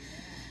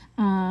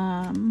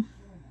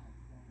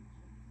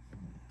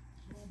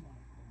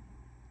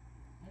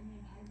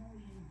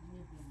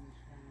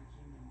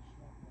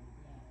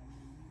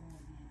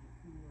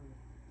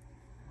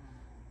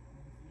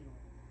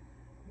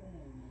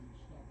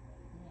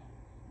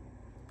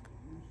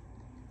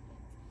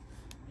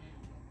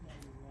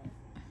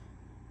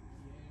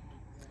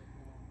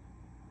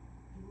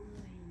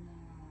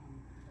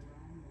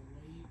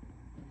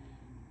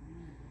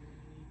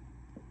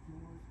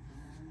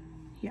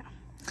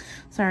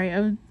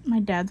 Sorry, my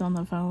dad's on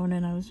the phone,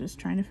 and I was just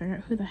trying to figure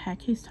out who the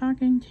heck he's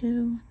talking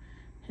to.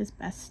 His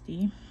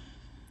bestie.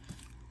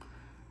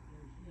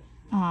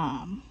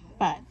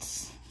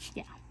 But,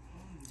 yeah.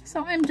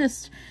 So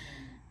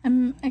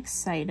I'm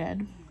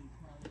excited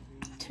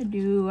to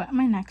do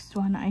my next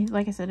one.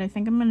 Like I said, I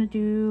think I'm going to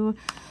do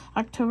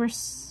October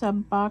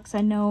sub box.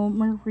 I know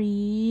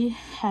Marie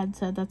had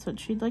said that's what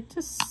she'd like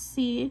to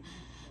see.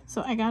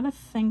 So I gotta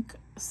think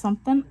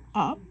something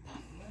up,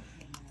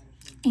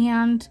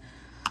 and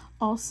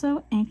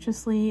also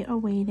anxiously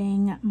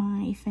awaiting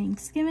my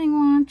Thanksgiving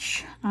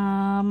lunch.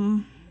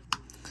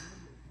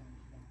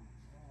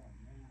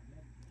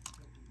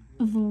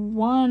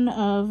 One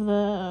of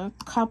the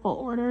couple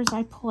orders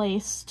I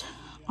placed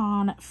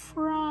on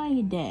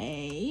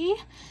Friday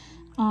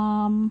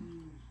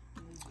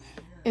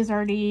is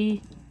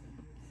already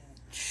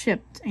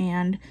shipped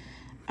and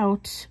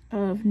out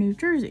of New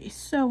Jersey.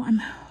 So I'm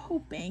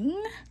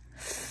hoping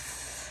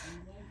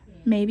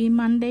maybe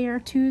Monday or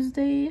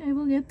Tuesday I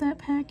will get that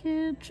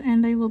package,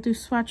 and I will do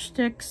swatch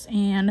sticks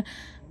and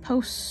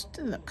post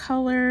the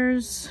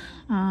colors.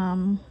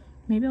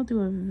 Maybe I'll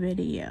do a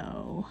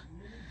video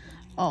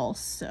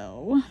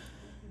also.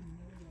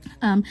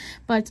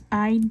 But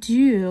I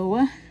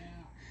do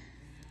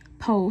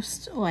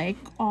post like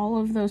all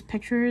of those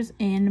pictures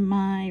in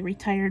my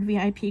retired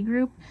VIP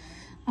group,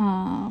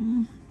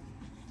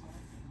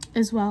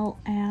 as well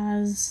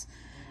as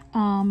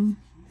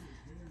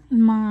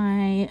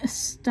my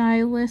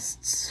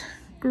stylists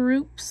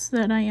groups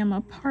that I am a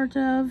part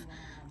of,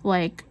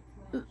 like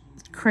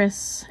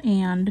Chris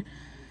and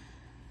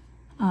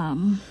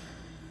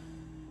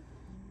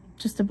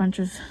just a bunch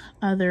of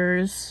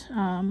others,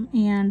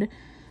 and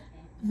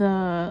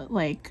the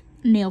like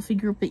nailfee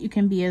group that you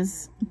can be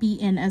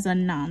in as a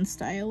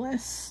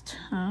non-stylist,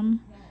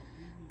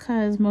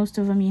 because most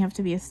of them you have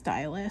to be a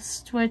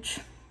stylist, which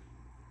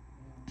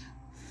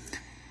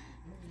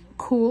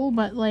cool,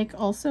 but like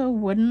also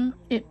wouldn't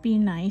it be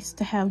nice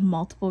to have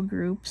multiple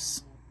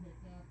groups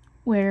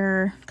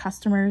where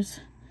customers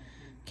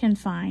can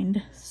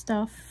find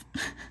stuff?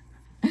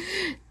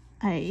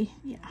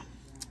 Yeah.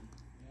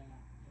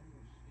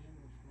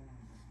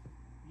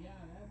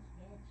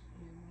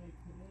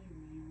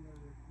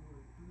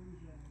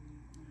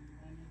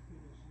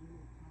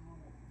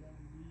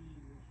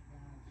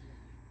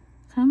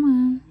 Come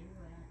on.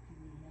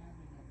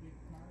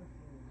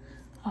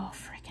 Oh,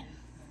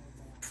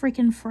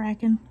 freaking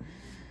fracking.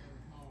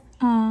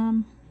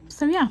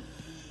 So yeah,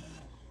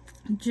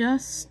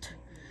 just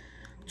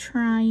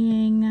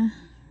trying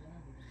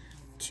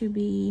to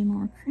be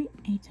more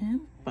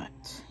creative,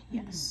 but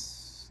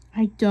yes,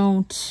 I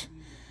don't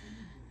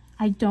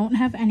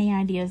have any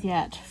ideas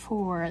yet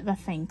for the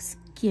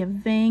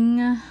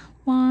Thanksgiving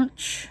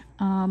launch.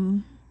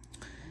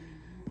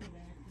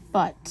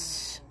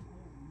 But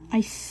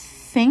I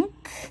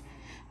think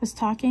I was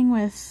talking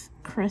with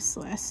Chris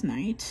last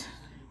night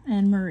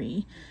and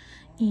Marie,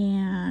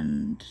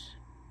 and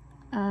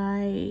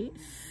I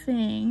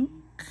think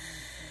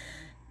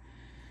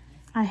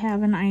I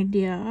have an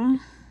idea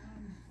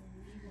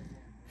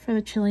for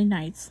the Chilly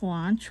Nights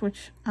launch,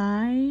 which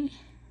I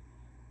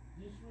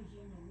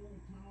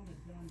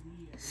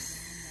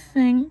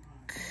think,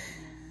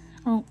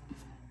 oh,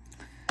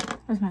 that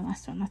was my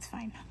last one, that's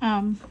fine.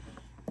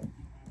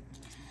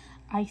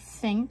 I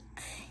think,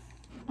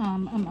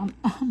 come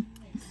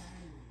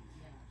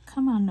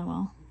on,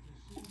 Noel,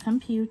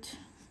 compute.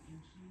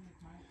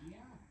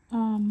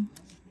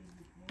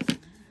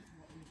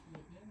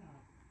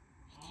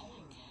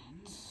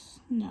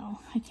 No,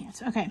 I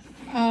can't. Okay.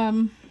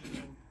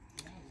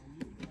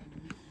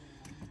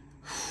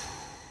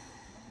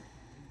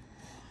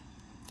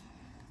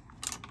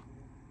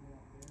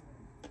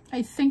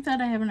 I think that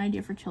I have an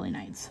idea for Chilly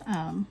Nights,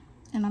 and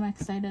I'm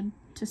excited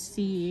to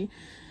see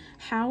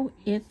how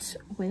it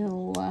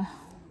will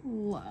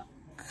look.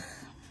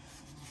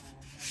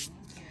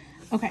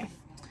 Okay,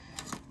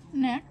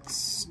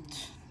 next,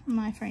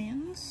 my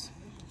friends.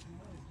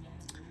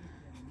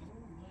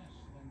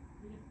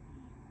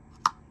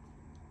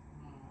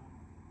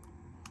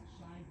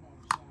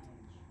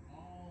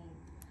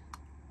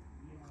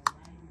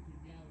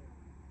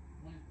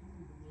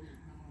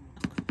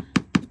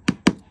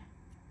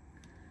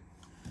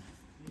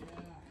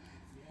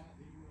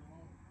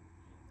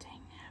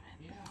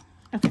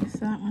 Okay, so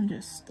that one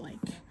just like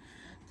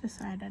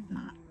decided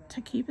not to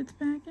keep its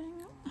backing.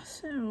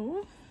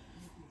 So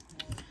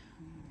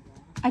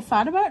I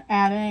thought about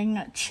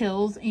adding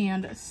chills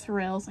and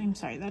thrills. I'm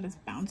sorry, that is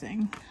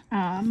bouncing.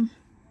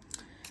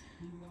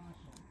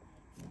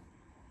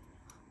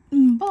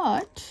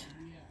 But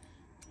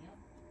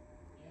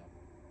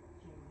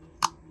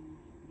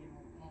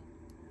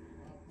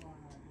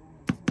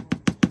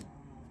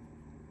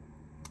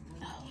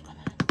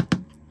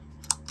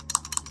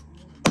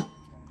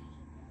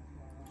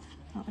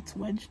oh, it's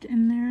wedged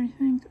in there, I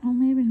think. Oh,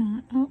 maybe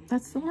not. Oh,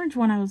 that's the orange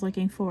one I was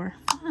looking for.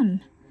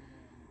 Fun.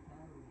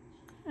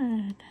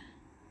 Good.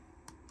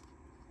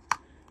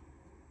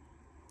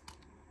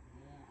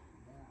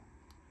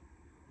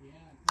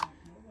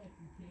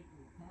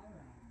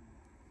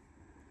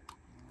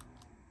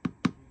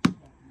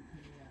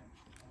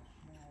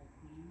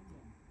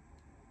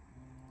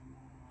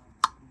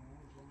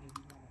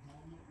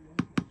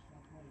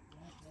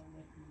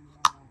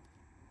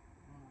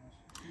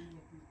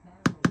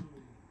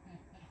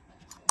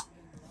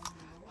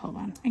 Hold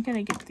on, I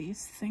gotta get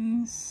these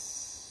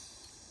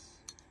things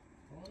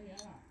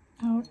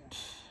out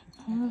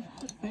of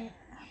there.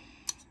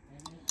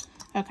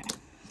 Okay,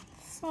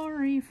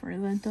 Sorry for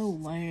the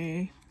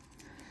delay.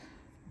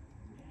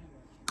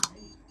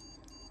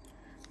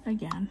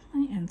 Again,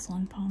 my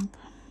insulin pump.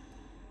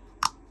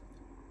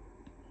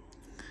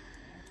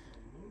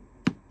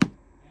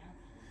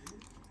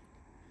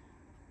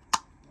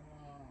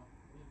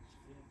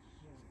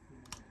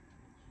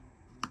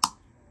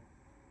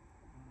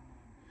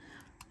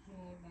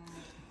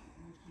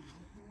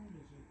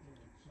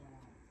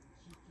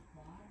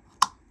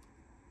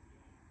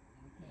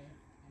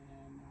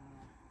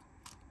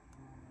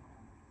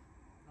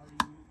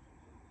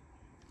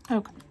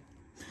 Okay,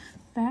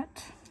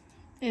 that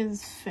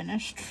is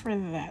finished for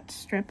that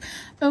strip.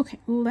 Okay,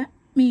 let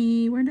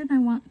me, where did I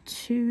want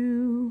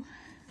to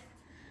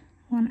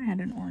add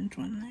an orange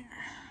one there.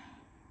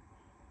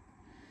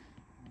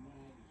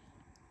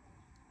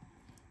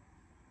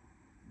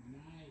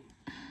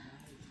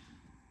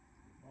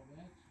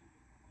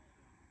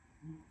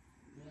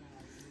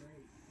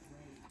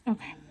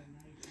 Okay,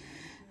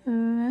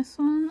 this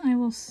one I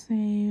will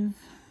save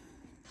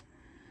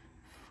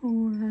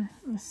for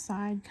the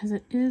side because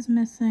it is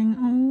missing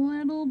a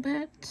little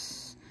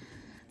bit.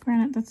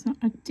 Granted, that's not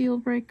a deal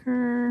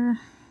breaker,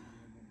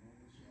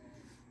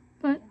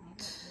 but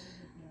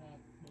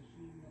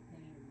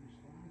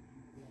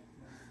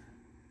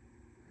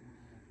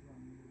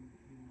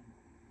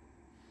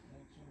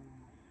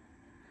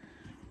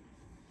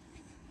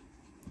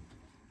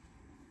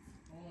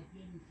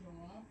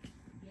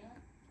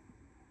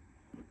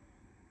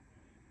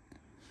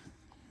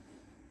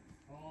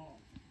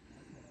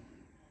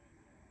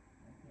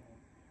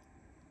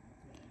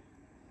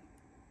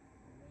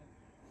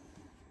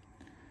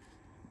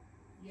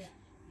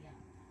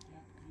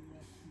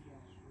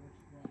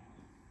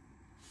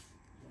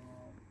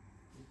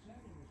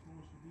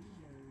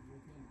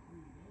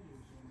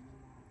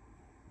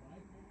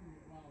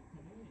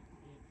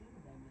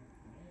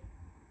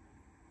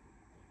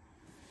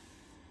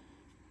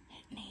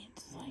it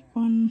needs like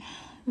one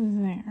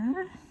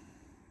there.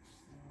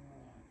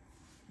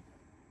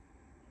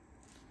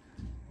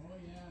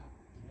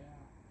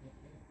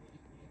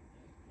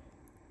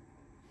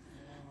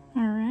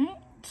 All right.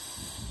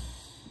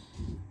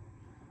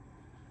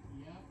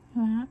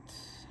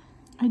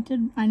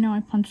 I know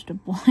I punched a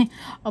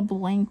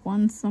blank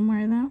one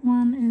somewhere. That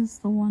one is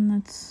the one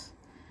that's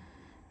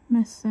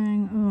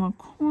missing the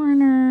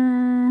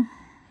corner.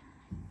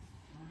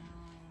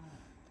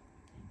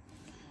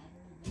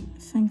 I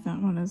think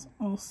that one is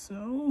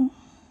also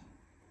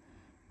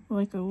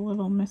like a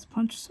little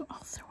mispunch, so I'll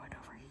throw it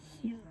over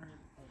here.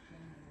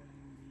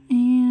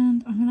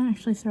 And I'm gonna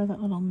actually throw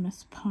that little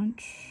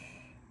mispunch,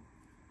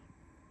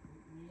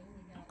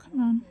 oh, come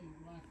on,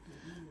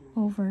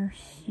 over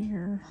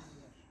here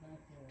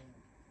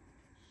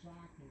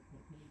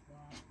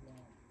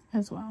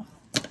as well.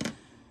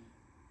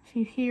 If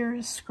you hear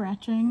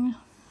scratching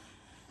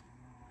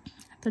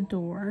at the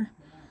door,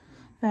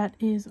 that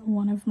is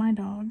one of my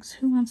dogs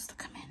who wants to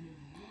come in.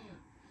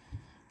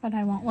 But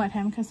I won't let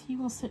him because he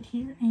will sit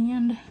here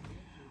and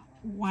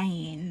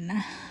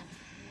whine.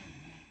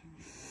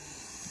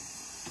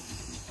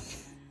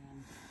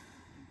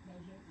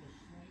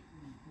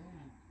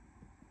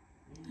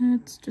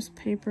 It's just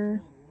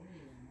paper.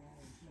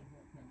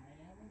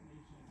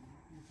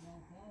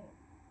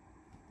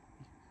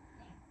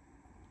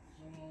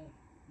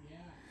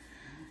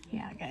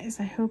 Yeah, guys,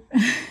 I hope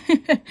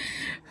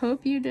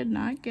hope you did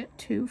not get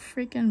too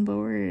freaking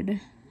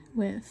bored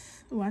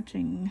with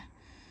watching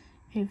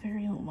a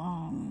very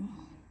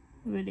long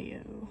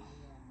video.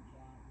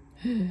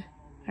 All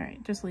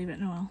right, just leave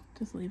it, Noel.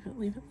 Just leave it,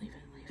 leave it, leave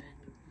it, leave it.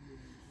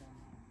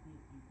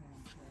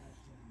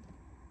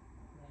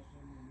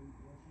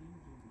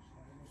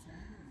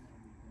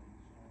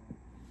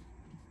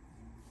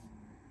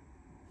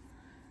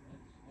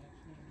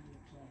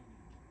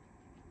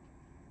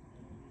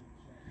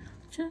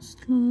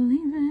 Just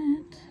leave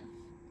it.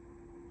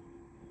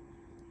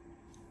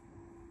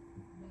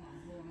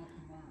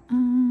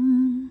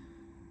 Oh,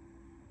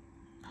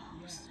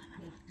 son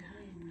of a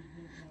gun.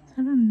 Is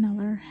that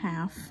another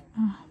half?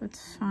 Oh,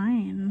 that's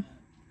fine.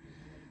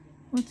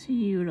 Let's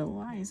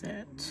utilize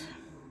it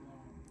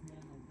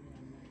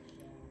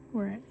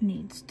where it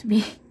needs to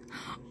be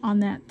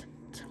on that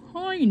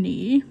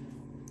tiny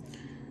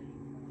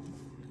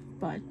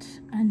but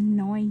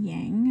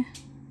annoying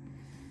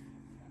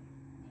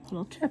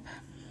little chip.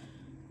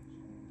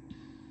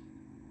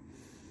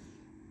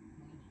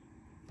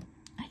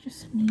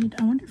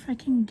 I wonder if I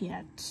can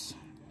get,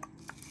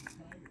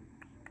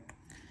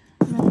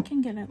 I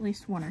can get at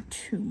least one or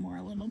two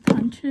more little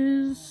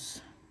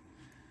punches.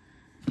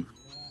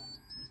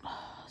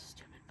 Oh,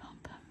 stupid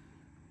pump.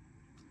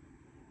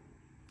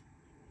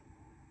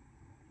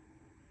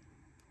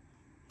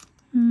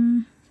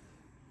 I'm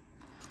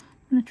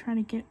gonna try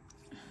to get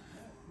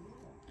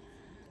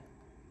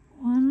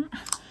one.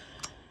 What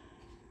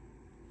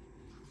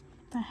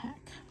the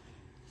heck?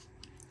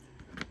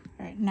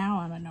 All right, now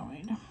I'm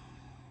annoyed.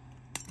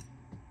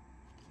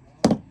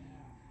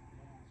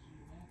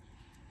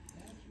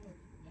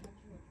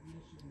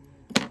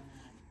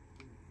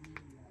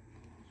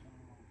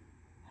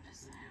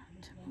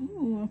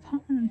 Ooh, a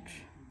punch.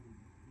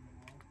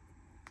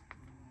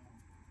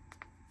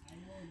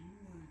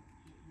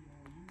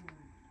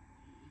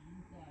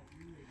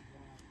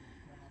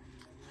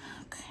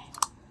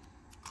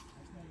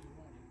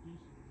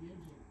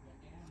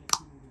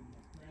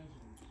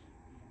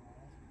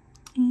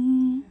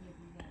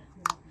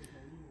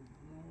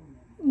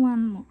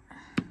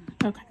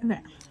 Okay,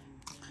 there.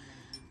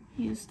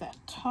 Use that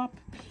top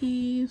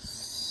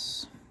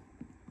piece.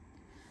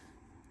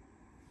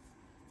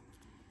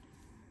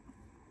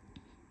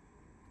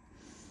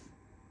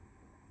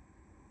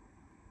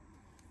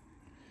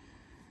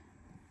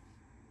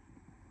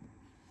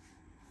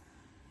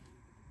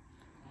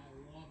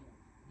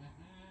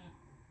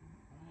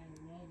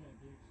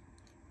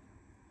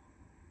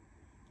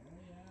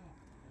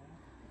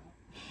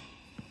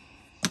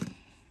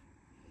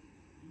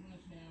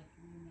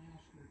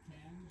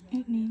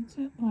 It needs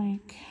it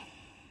like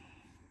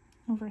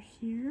over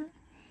here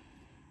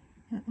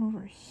or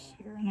over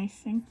here, and I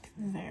think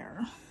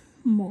there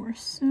more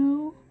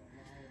so.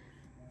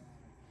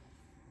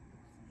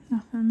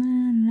 Nothing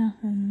there,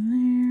 nothing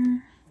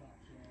there,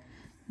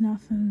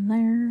 nothing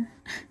there.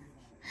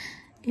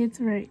 It's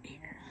right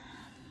here.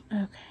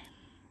 Okay.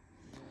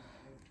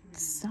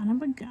 Son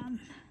of a gun.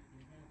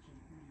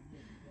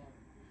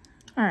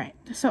 Alright,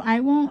 so I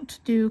won't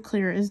do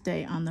clear as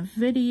day on the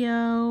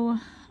video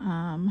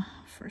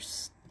for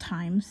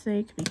time's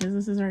sake, because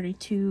this is already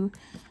 2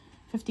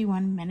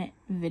 51-minute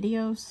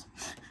videos.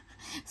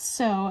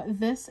 So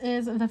this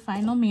is the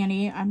final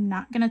mani. I'm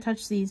not going to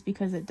touch these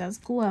because it does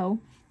glow.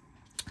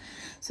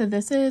 So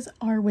this is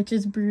our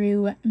Witch's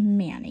Brew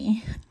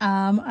mani.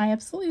 I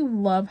absolutely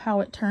love how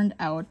it turned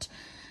out.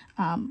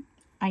 I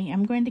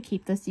am going to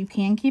keep this. You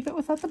can keep it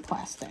without the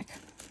plastic.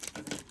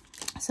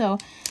 So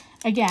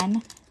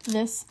again,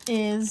 this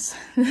is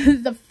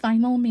the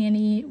final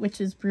mani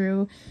Witch's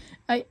Brew.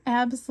 I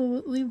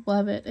absolutely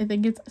love it. I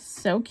think it's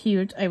so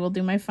cute. I will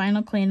do my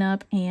final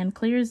cleanup and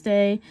clear as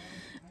day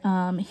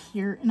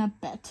here in a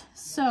bit.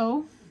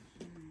 So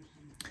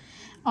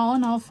all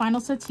in all, final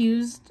sets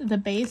used. The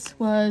base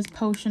was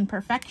Potion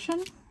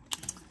Perfection.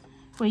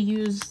 We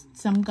used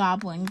some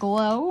Goblin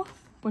Glow,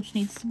 which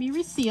needs to be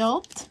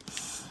resealed.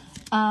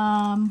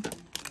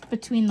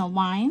 Between the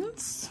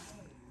Lines.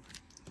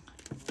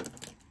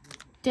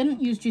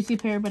 Didn't use Juicy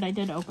Pear, but I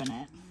did open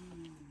it.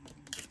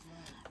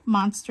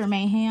 Monster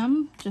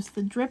Mayhem, just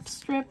the drip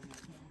strip.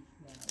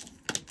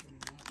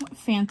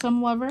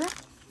 Phantom Lover.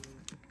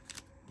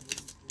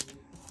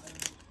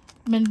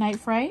 Midnight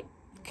Fright,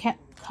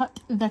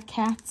 Cut the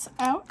Cats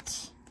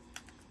Out.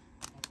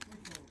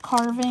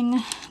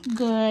 Carving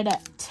Good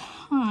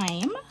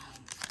Time.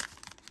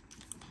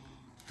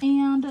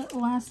 And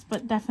last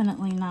but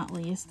definitely not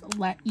least,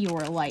 Let Your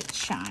Light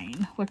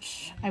Shine,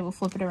 which I will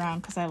flip it around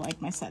because I like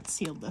my sets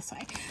sealed this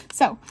way.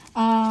 So,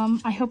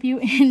 I hope you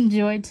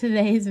enjoyed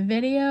today's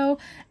video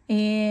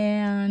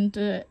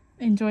and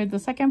enjoyed the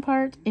second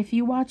part. If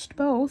you watched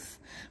both,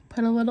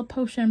 put a little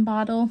potion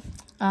bottle.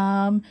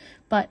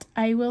 But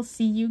I will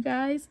see you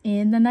guys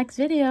in the next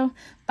video.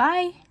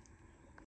 Bye!